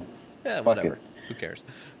at mine. Yeah, Fuck whatever. it. Who cares,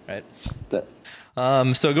 right? That,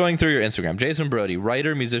 So going through your Instagram, Jason Brody,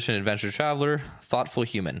 writer, musician, adventure traveler, thoughtful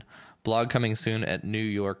human. Blog coming soon at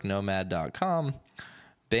newyorknomad.com.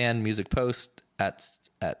 Band music post at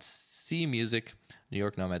cmusic,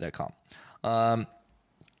 newyorknomad.com.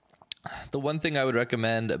 The one thing I would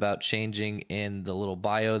recommend about changing in the little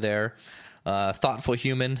bio there, thoughtful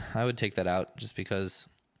human, I would take that out, just because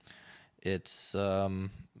it's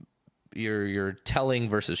you're telling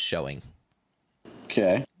versus showing.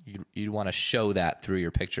 okay. You'd want to show that through your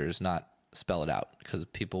pictures, not spell it out, because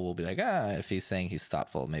people will be like, if he's saying he's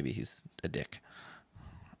thoughtful, maybe he's a dick.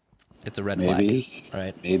 It's a red flag,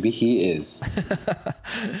 right? Maybe he is.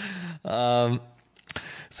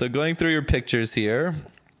 So going through your pictures here,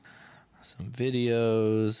 some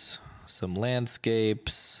videos, some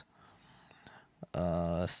landscapes,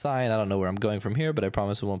 a sign. I don't know where I'm going from here, but I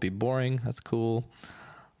promise it won't be boring. That's cool.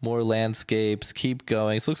 More landscapes. Keep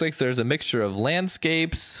going. So it looks like there's a mixture of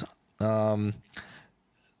landscapes, some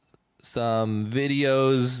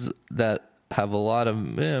videos that have a lot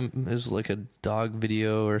of, there's like a dog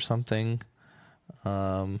video or something.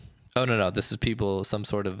 Oh, no. This is people, some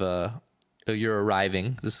sort of, you're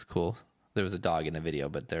arriving. This is cool. There was a dog in the video,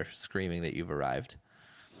 but they're screaming that you've arrived.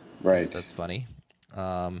 Right. That's funny.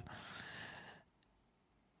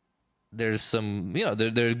 There's some,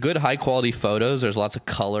 they're good high quality photos. There's lots of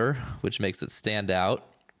color, which makes it stand out.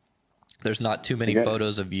 There's not too many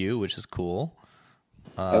photos of you, which is cool.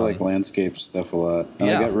 I like landscape stuff a lot. And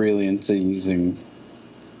I got really into using,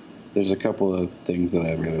 there's a couple of things that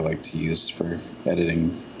I really like to use for editing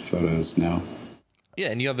photos now. Yeah,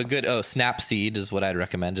 and you have a good Snapseed is what I'd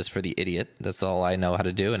recommend just for the idiot. That's all I know how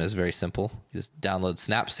to do, and it's very simple. You just download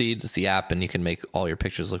Snapseed, it's the app, and you can make all your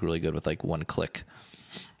pictures look really good with like one click.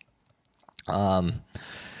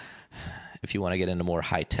 If you want to get into more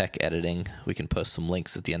high-tech editing, we can post some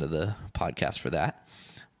links at the end of the podcast for that.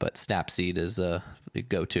 But Snapseed is the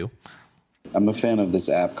go-to. I'm a fan of this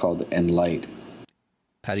app called Enlight.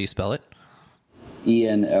 How do you spell it?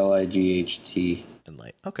 Enlight.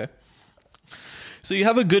 Enlight. Okay. So you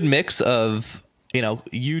have a good mix of,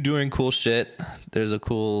 you doing cool shit. There's a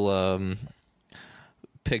cool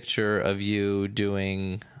picture of you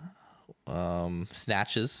doing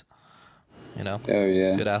snatches. Oh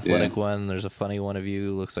yeah, good athletic one. There's a funny one of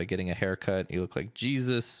you looks like getting a haircut. You look like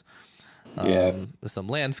Jesus. With some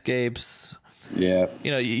landscapes. Yeah.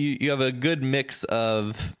 You have a good mix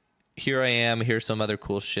of here I am, here's some other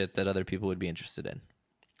cool shit that other people would be interested in,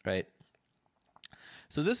 right?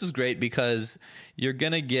 So this is great because you're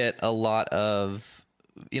going to get a lot of,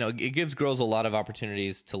 it gives girls a lot of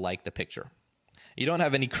opportunities to like the picture. You don't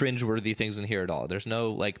have any cringeworthy things in here at all. There's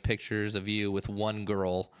no like pictures of you with one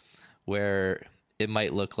girl where it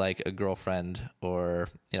might look like a girlfriend or,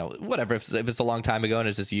 whatever. If it's a long time ago and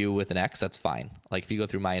it's just you with an ex, that's fine. Like if you go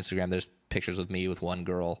through my Instagram, there's pictures with me with one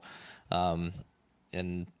girl.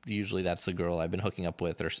 And usually that's the girl I've been hooking up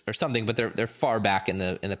with or something, but they're far back in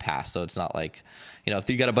the past. So it's not like, if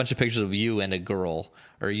you got a bunch of pictures of you and a girl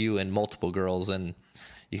or you and multiple girls, and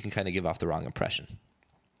you can kind of give off the wrong impression.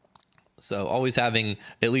 So always having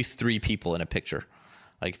at least 3 people in a picture.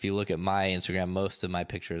 Like if you look at my Instagram, most of my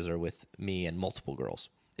pictures are with me and multiple girls,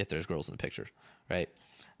 if there's girls in the picture, right?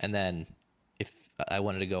 And then if I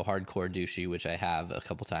wanted to go hardcore douchey, which I have a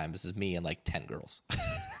couple times, this is me and like 10 girls.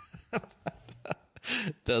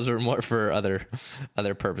 Those are more for other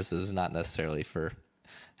purposes, not necessarily for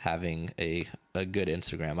having a good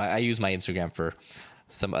Instagram. I use my Instagram for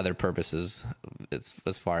some other purposes. It's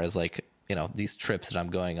as far as like, these trips that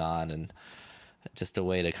I'm going on and just a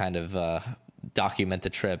way to kind of document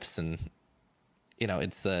the trips. And,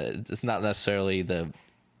 it's not necessarily the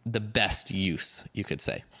best use, you could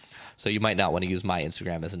say. So you might not want to use my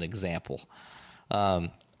Instagram as an example.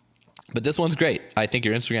 But this one's great. I think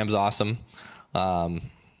your Instagram's awesome. And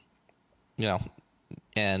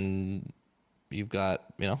you've got,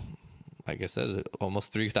 like I said,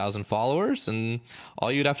 almost 3,000 followers, and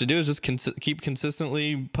all you'd have to do is just keep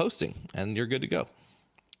consistently posting and you're good to go.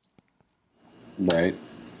 Right.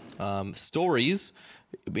 Stories,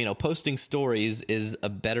 posting stories is a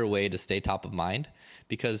better way to stay top of mind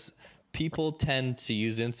because people tend to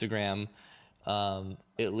use Instagram.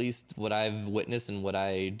 At least what I've witnessed and what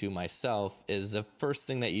I do myself is the first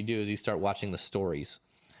thing that you do is you start watching the stories,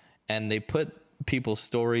 and they put people's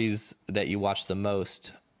stories that you watch the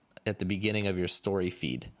most at the beginning of your story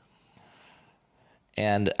feed.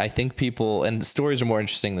 And I think and stories are more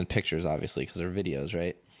interesting than pictures, obviously, because they're videos,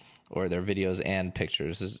 right? Or they're videos and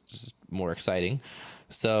pictures is more exciting.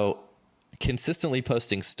 So consistently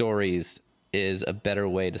posting stories is a better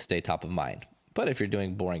way to stay top of mind. But if you're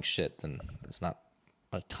doing boring shit, then there's not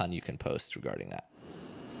a ton you can post regarding that.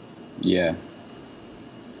 Yeah.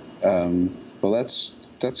 Well,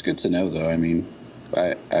 that's good to know, though. I mean,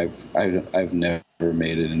 I've never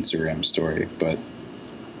made an Instagram story, but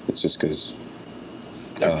it's just because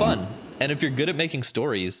they're fun. And if you're good at making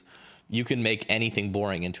stories, you can make anything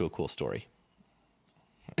boring into a cool story.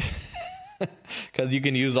 Because you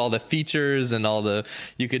can use all the features and there's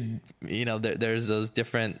those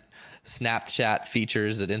different Snapchat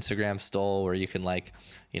features that Instagram stole where you can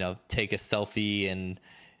take a selfie and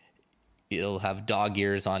it'll have dog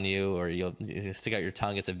ears on you, or you'll stick out your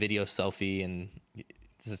tongue. It's a video selfie and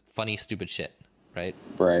it's just funny, stupid shit. Right.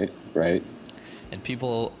 Right. And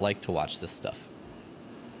people like to watch this stuff.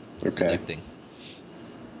 It's okay. addicting.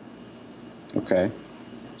 Okay.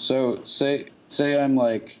 So say I'm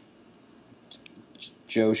like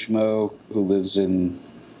Joe Schmo who lives in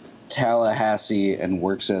Tallahassee and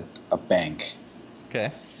works at a bank.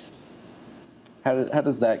 Okay. How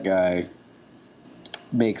does that guy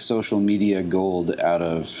make social media gold out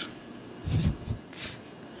of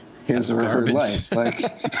his or her life? Like,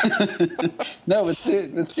 no, but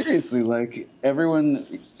seriously, like everyone,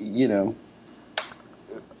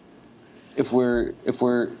 if we're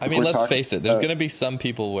let's face it. There's going to be some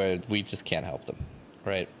people where we just can't help them,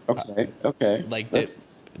 right? Okay. Like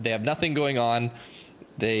they have nothing going on.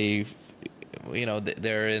 They're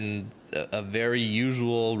in a very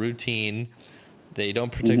usual routine. They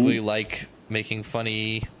don't particularly like making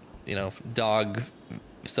funny, dog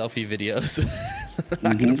selfie videos. They're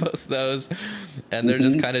not going to post those, and they're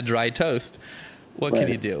just kind of dry toast. What can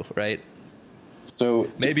you do, right? So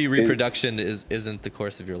Maybe reproduction isn't the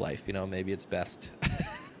course of your life. You know, maybe it's best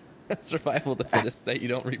survival of the fittest that you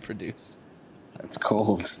don't reproduce. That's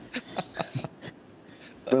cold.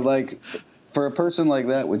 But like, for a person like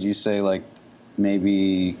that, would you say like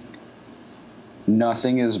maybe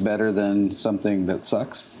nothing is better than something that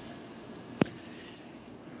sucks?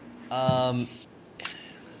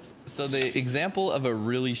 So the example of a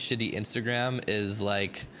really shitty Instagram is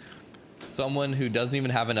like someone who doesn't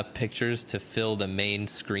even have enough pictures to fill the main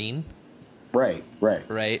screen. Right.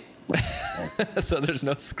 So there's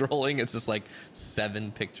no scrolling. It's just like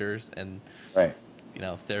 7 pictures and, Right. you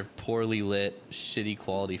know, they're poorly lit, shitty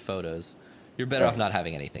quality photos. You're better off not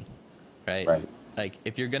having anything, right? Right. Like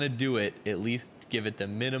if you're going to do it, at least give it the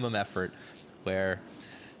minimum effort where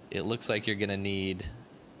it looks like you're going to need,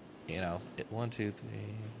 you know, 1, 2, 3.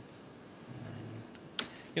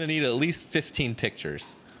 You're going to need at least 15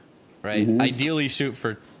 pictures, right? Mm-hmm. Ideally shoot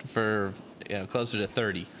for you know, closer to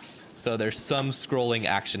 30. So there's some scrolling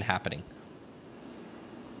action happening.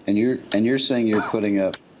 And you're saying you're putting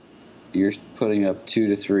up 2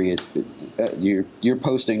 to 3. You're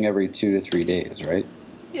posting every 2 to 3 days, right?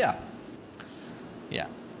 Yeah.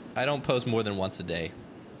 I don't post more than once a day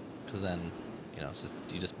because then, you know, it's just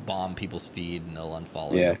you just bomb people's feed and they'll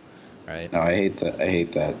unfollow you, right? No, I hate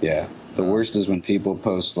that. Yeah. The worst is when people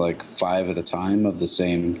post like 5 at a time of the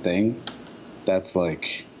same thing. That's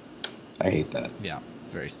like, I hate that. Yeah,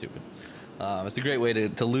 it's very stupid. It's a great way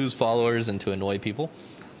to lose followers and to annoy people.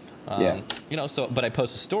 You know, but I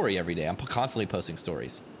post a story every day. I'm constantly posting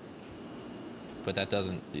stories. But that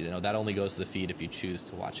doesn't, you know, that only goes to the feed if you choose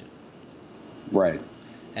to watch it. Right.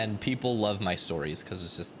 And people love my stories because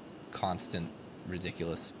it's just constant,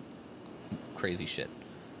 ridiculous, crazy shit.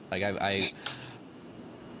 Like I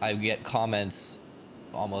get comments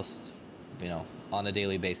almost, you know, on a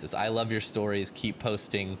daily basis. I love your stories. Keep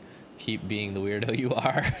posting. Keep being the weirdo you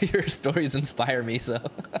are. Your stories inspire me. So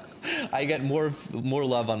I get more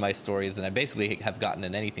love on my stories than I basically have gotten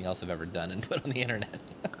in anything else I've ever done and put on the internet.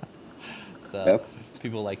 So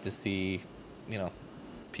people like to see, you know,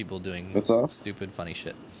 people doing stupid, funny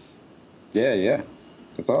shit. Yeah.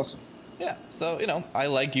 That's awesome. Yeah. So, you know, I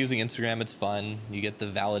like using Instagram. It's fun. You get the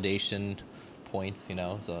validation points, you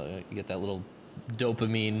know, so you get that little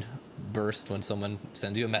dopamine burst when someone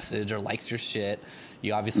sends you a message or likes your shit.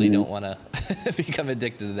 You obviously don't want to become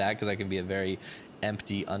addicted to that because that can be a very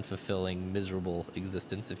empty, unfulfilling, miserable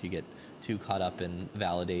existence if you get too caught up in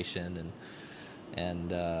validation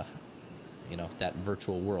and you know, that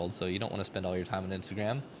virtual world. So you don't want to spend all your time on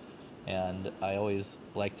Instagram. And I always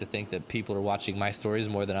like to think that people are watching my stories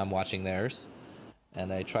more than I'm watching theirs.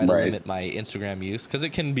 And I try to limit my Instagram use because it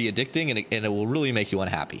can be addicting and it will really make you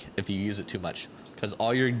unhappy if you use it too much. Because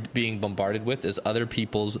all you're being bombarded with is other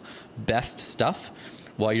people's best stuff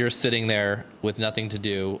while you're sitting there with nothing to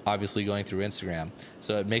do, obviously going through Instagram.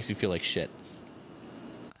 So it makes you feel like shit.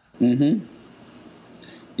 Mm-hmm.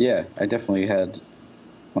 Yeah, I definitely had,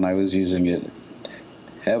 when I was using it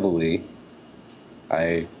heavily,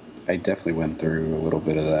 I definitely went through a little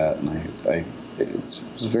bit of that, and it was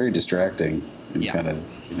very distracting and kind of,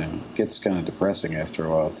 you know, gets kind of depressing after a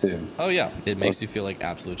while too. Oh yeah, it makes you feel like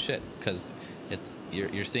absolute shit because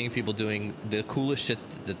you're seeing people doing the coolest shit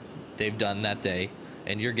that they've done that day,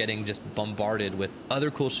 and you're getting just bombarded with other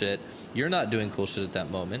cool shit. You're not doing cool shit at that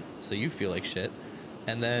moment, so you feel like shit,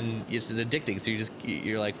 and then it's just addicting. So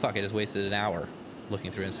you're like, fuck, I just wasted an hour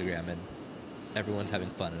looking through Instagram, and everyone's having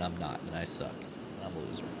fun, and I'm not, and I suck, and I'm a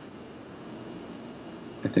loser.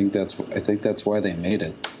 I think that's why they made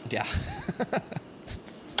it. Yeah.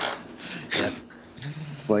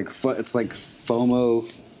 It's like FOMO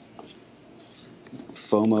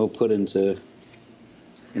put into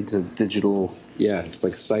digital. Yeah, it's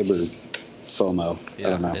like cyber FOMO. Yeah, I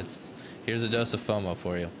don't know. Here's a dose of FOMO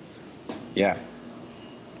for you. Yeah.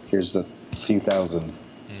 Here's the few thousand.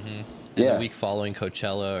 Mm-hmm. And the week following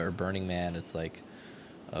Coachella or Burning Man, it's like,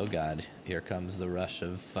 oh god, here comes the rush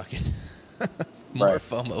of fucking more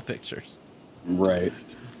FOMO pictures. Right.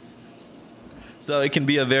 So it can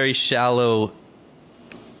be a very shallow,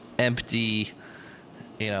 empty,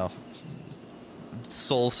 you know,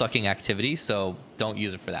 soul-sucking activity. So don't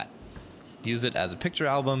use it for that. Use it as a picture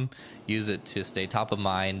album. Use it to stay top of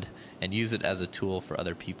mind, and use it as a tool for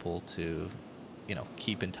other people to, you know,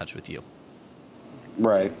 keep in touch with you.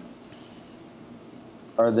 Right.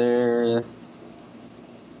 Are there...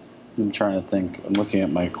 I'm trying to think. I'm looking at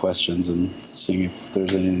my questions and seeing if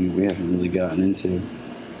there's anything we haven't really gotten into.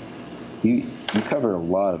 You covered a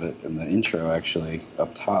lot of it in the intro, actually,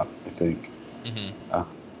 up top, I think. Mm-hmm.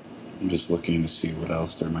 I'm just looking to see what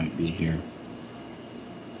else there might be here.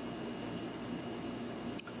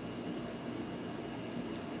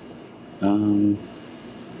 Um,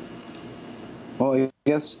 well, I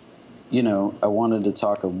guess, I wanted to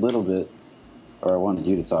talk a little bit, or I wanted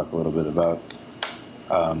you to talk a little bit about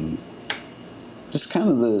just kind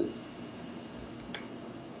of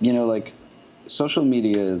like social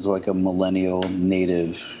media is like a millennial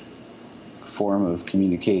native form of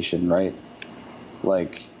communication, right?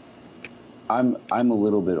 Like, I'm a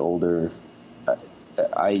little bit older.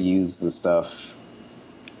 I use the stuff,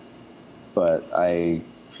 but I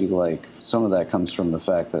feel like some of that comes from the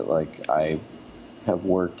fact that, like, I have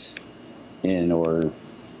worked in or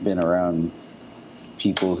been around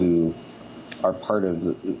people who are part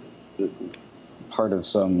of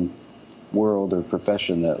some world or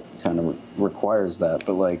profession that kind of requires that.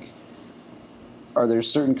 But, like, are there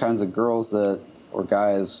certain kinds of girls or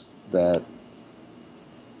guys that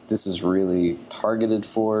this is really targeted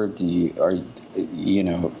for? Is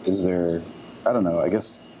there, I don't know, I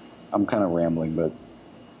guess I'm kind of rambling, but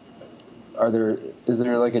is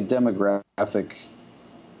there like a demographic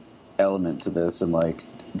element to this? And, like,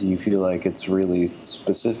 do you feel like it's really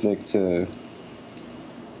specific to,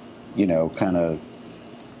 kind of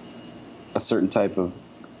a certain type of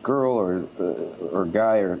girl or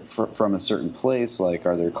guy or from a certain place? Like,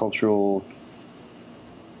 are there cultural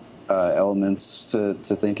elements to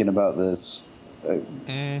thinking about this?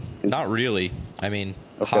 Not really. I mean,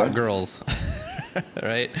 Okay. hot girls,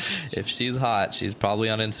 right? If she's hot, she's probably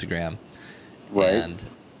on Instagram. Right. And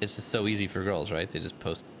it's just so easy for girls, right? They just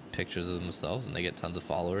post pictures of themselves and they get tons of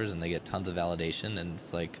followers and they get tons of validation, and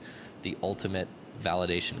it's like the ultimate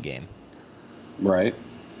validation game. Right.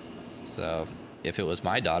 So if it was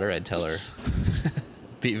my daughter, I'd tell her,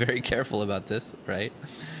 be very careful about this, right?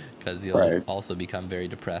 Because you'll Right. also become very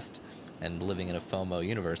depressed and living in a FOMO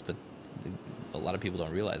universe, but a lot of people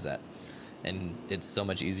don't realize that. And it's so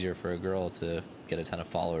much easier for a girl to get a ton of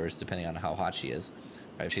followers depending on how hot she is.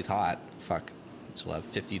 Right? If she's hot, fuck, she'll have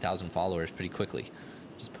 50,000 followers pretty quickly.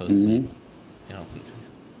 Just post some,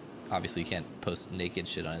 obviously you can't post naked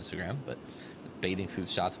shit on Instagram, but bathing suit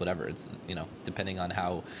shots, whatever. It's, depending on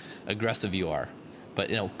how aggressive you are. But,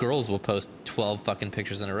 girls will post 12 fucking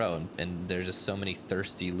pictures in a row, and there's just so many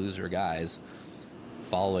thirsty loser guys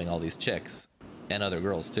following all these chicks, and other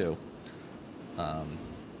girls too,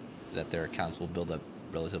 that their accounts will build up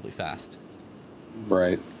relatively fast.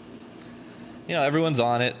 Right. Everyone's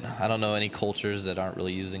on it. I don't know any cultures that aren't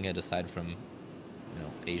really using it, aside from,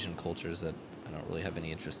 Asian cultures that I don't really have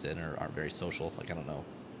any interest in or aren't very social. Like, I don't know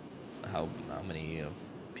how many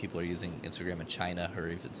people are using Instagram in China, or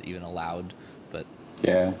if it's even allowed. But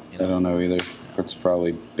Yeah, I don't know either. It's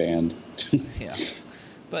probably banned. yeah,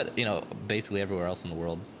 but basically everywhere else in the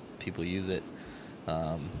world, people use it.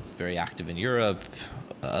 Very active in Europe,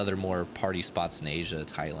 other more party spots in Asia,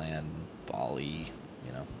 Thailand, Bali,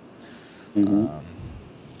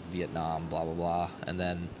 Vietnam, blah blah blah, and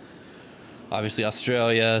then obviously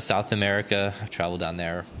Australia, South America. I've traveled down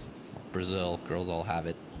there, Brazil. Girls all have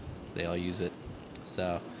it; they all use it.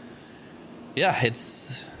 So yeah,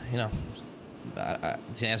 it's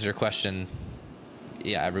to answer your question,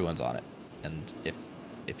 yeah, everyone's on it, and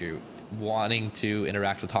if you're wanting to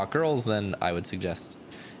interact with hot girls, then I would suggest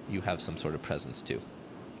you have some sort of presence too.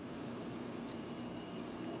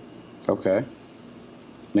 Okay.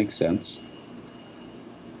 Makes sense.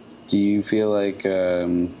 Do you feel like,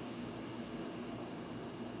 do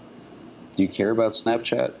you care about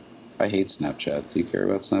Snapchat? I hate Snapchat. Do you care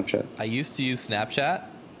about Snapchat? I used to use Snapchat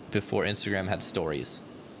before Instagram had stories.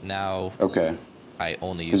 Now Okay. I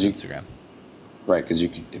only use Instagram. Right, because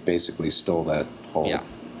it basically stole that whole Yeah.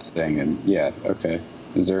 thing. And yeah, okay.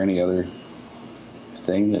 Is there any other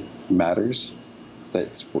thing that matters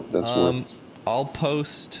that's worth? I'll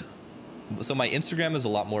post. So my Instagram is a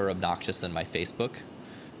lot more obnoxious than my Facebook,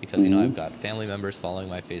 because I've got family members following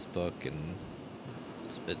my Facebook, and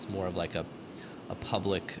it's more of like a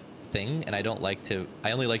public thing. And I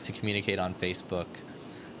only like to communicate on Facebook.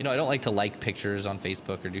 I don't like to like pictures on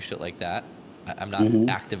Facebook or do shit like that. I'm not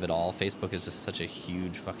active at all. Facebook is just such a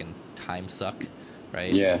huge fucking time suck,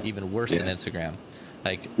 right? Yeah. Even worse than Instagram.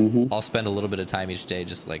 Like, I'll spend a little bit of time each day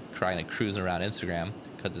just like trying to cruise around Instagram,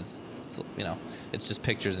 because it's it's just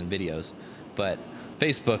pictures and videos. But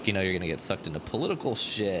Facebook, you're going to get sucked into political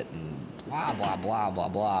shit and blah, blah, blah, blah,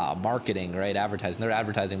 blah, marketing, right? Advertising. They're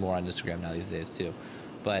advertising more on Instagram now these days too.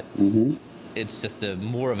 But it's just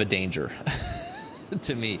more of a danger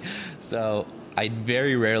to me. So I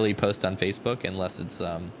very rarely post on Facebook unless it's,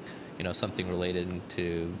 something related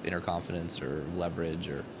to inner confidence or leverage,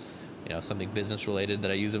 or, something business related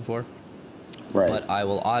that I use it for. Right. But I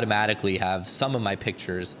will automatically have some of my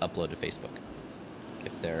pictures upload to Facebook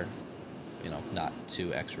if they're, not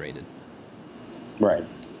too X-rated. Right.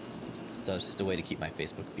 So it's just a way to keep my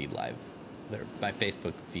Facebook feed live, or my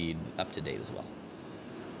Facebook feed up to date as well.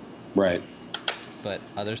 Right. But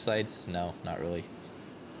other sites, no, not really.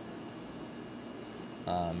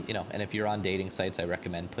 And if you're on dating sites, I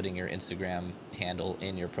recommend putting your Instagram handle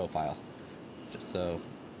in your profile, just so,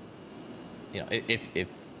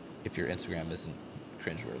 if your Instagram isn't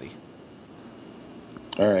cringeworthy.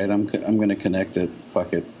 All right, I'm gonna connect it.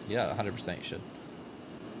 Fuck it. Yeah, 100% you should.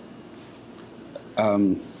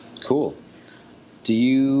 Cool.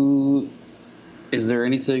 Is there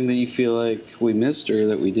anything that you feel like we missed or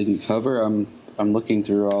that we didn't cover? I'm looking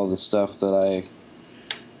through all the stuff that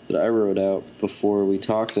I wrote out before we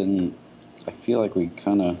talked, and I feel like we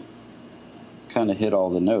kind of hit all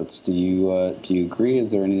the notes. Do you agree?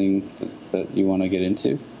 Is there anything that you want to get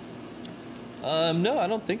into? No, I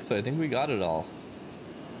don't think so. I think we got it all.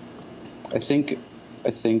 I think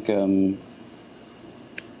at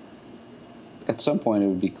some point it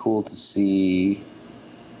would be cool to see.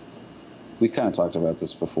 We kind of talked about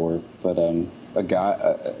this before, but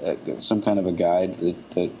some kind of a guide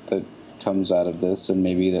that comes out of this, and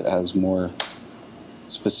maybe that has more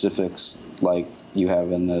specifics like you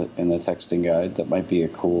have in the texting guide. That might be a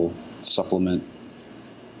cool supplement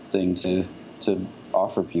thing to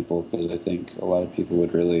offer people, because I think a lot of people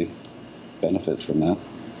would really benefit from that.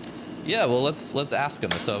 Yeah, well, let's ask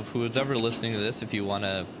them. So, who's ever listening to this, if you want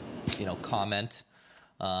to, comment,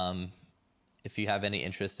 if you have any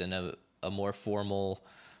interest in a more formal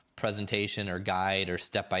presentation or guide or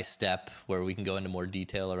step-by-step where we can go into more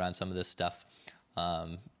detail around some of this stuff,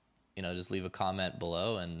 just leave a comment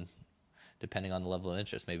below, and depending on the level of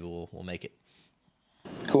interest, maybe we'll make it.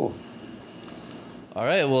 Cool. All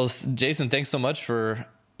right. Well, Jason, thanks so much for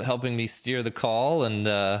helping me steer the call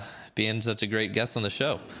and being such a great guest on the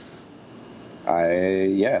show.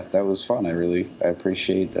 That was fun. I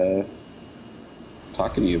appreciate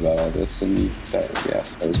talking to you about all this, and that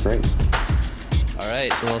was great. All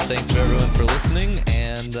right. Well, thanks for everyone for listening,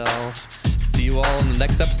 and I'll see you all in the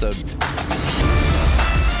next episode.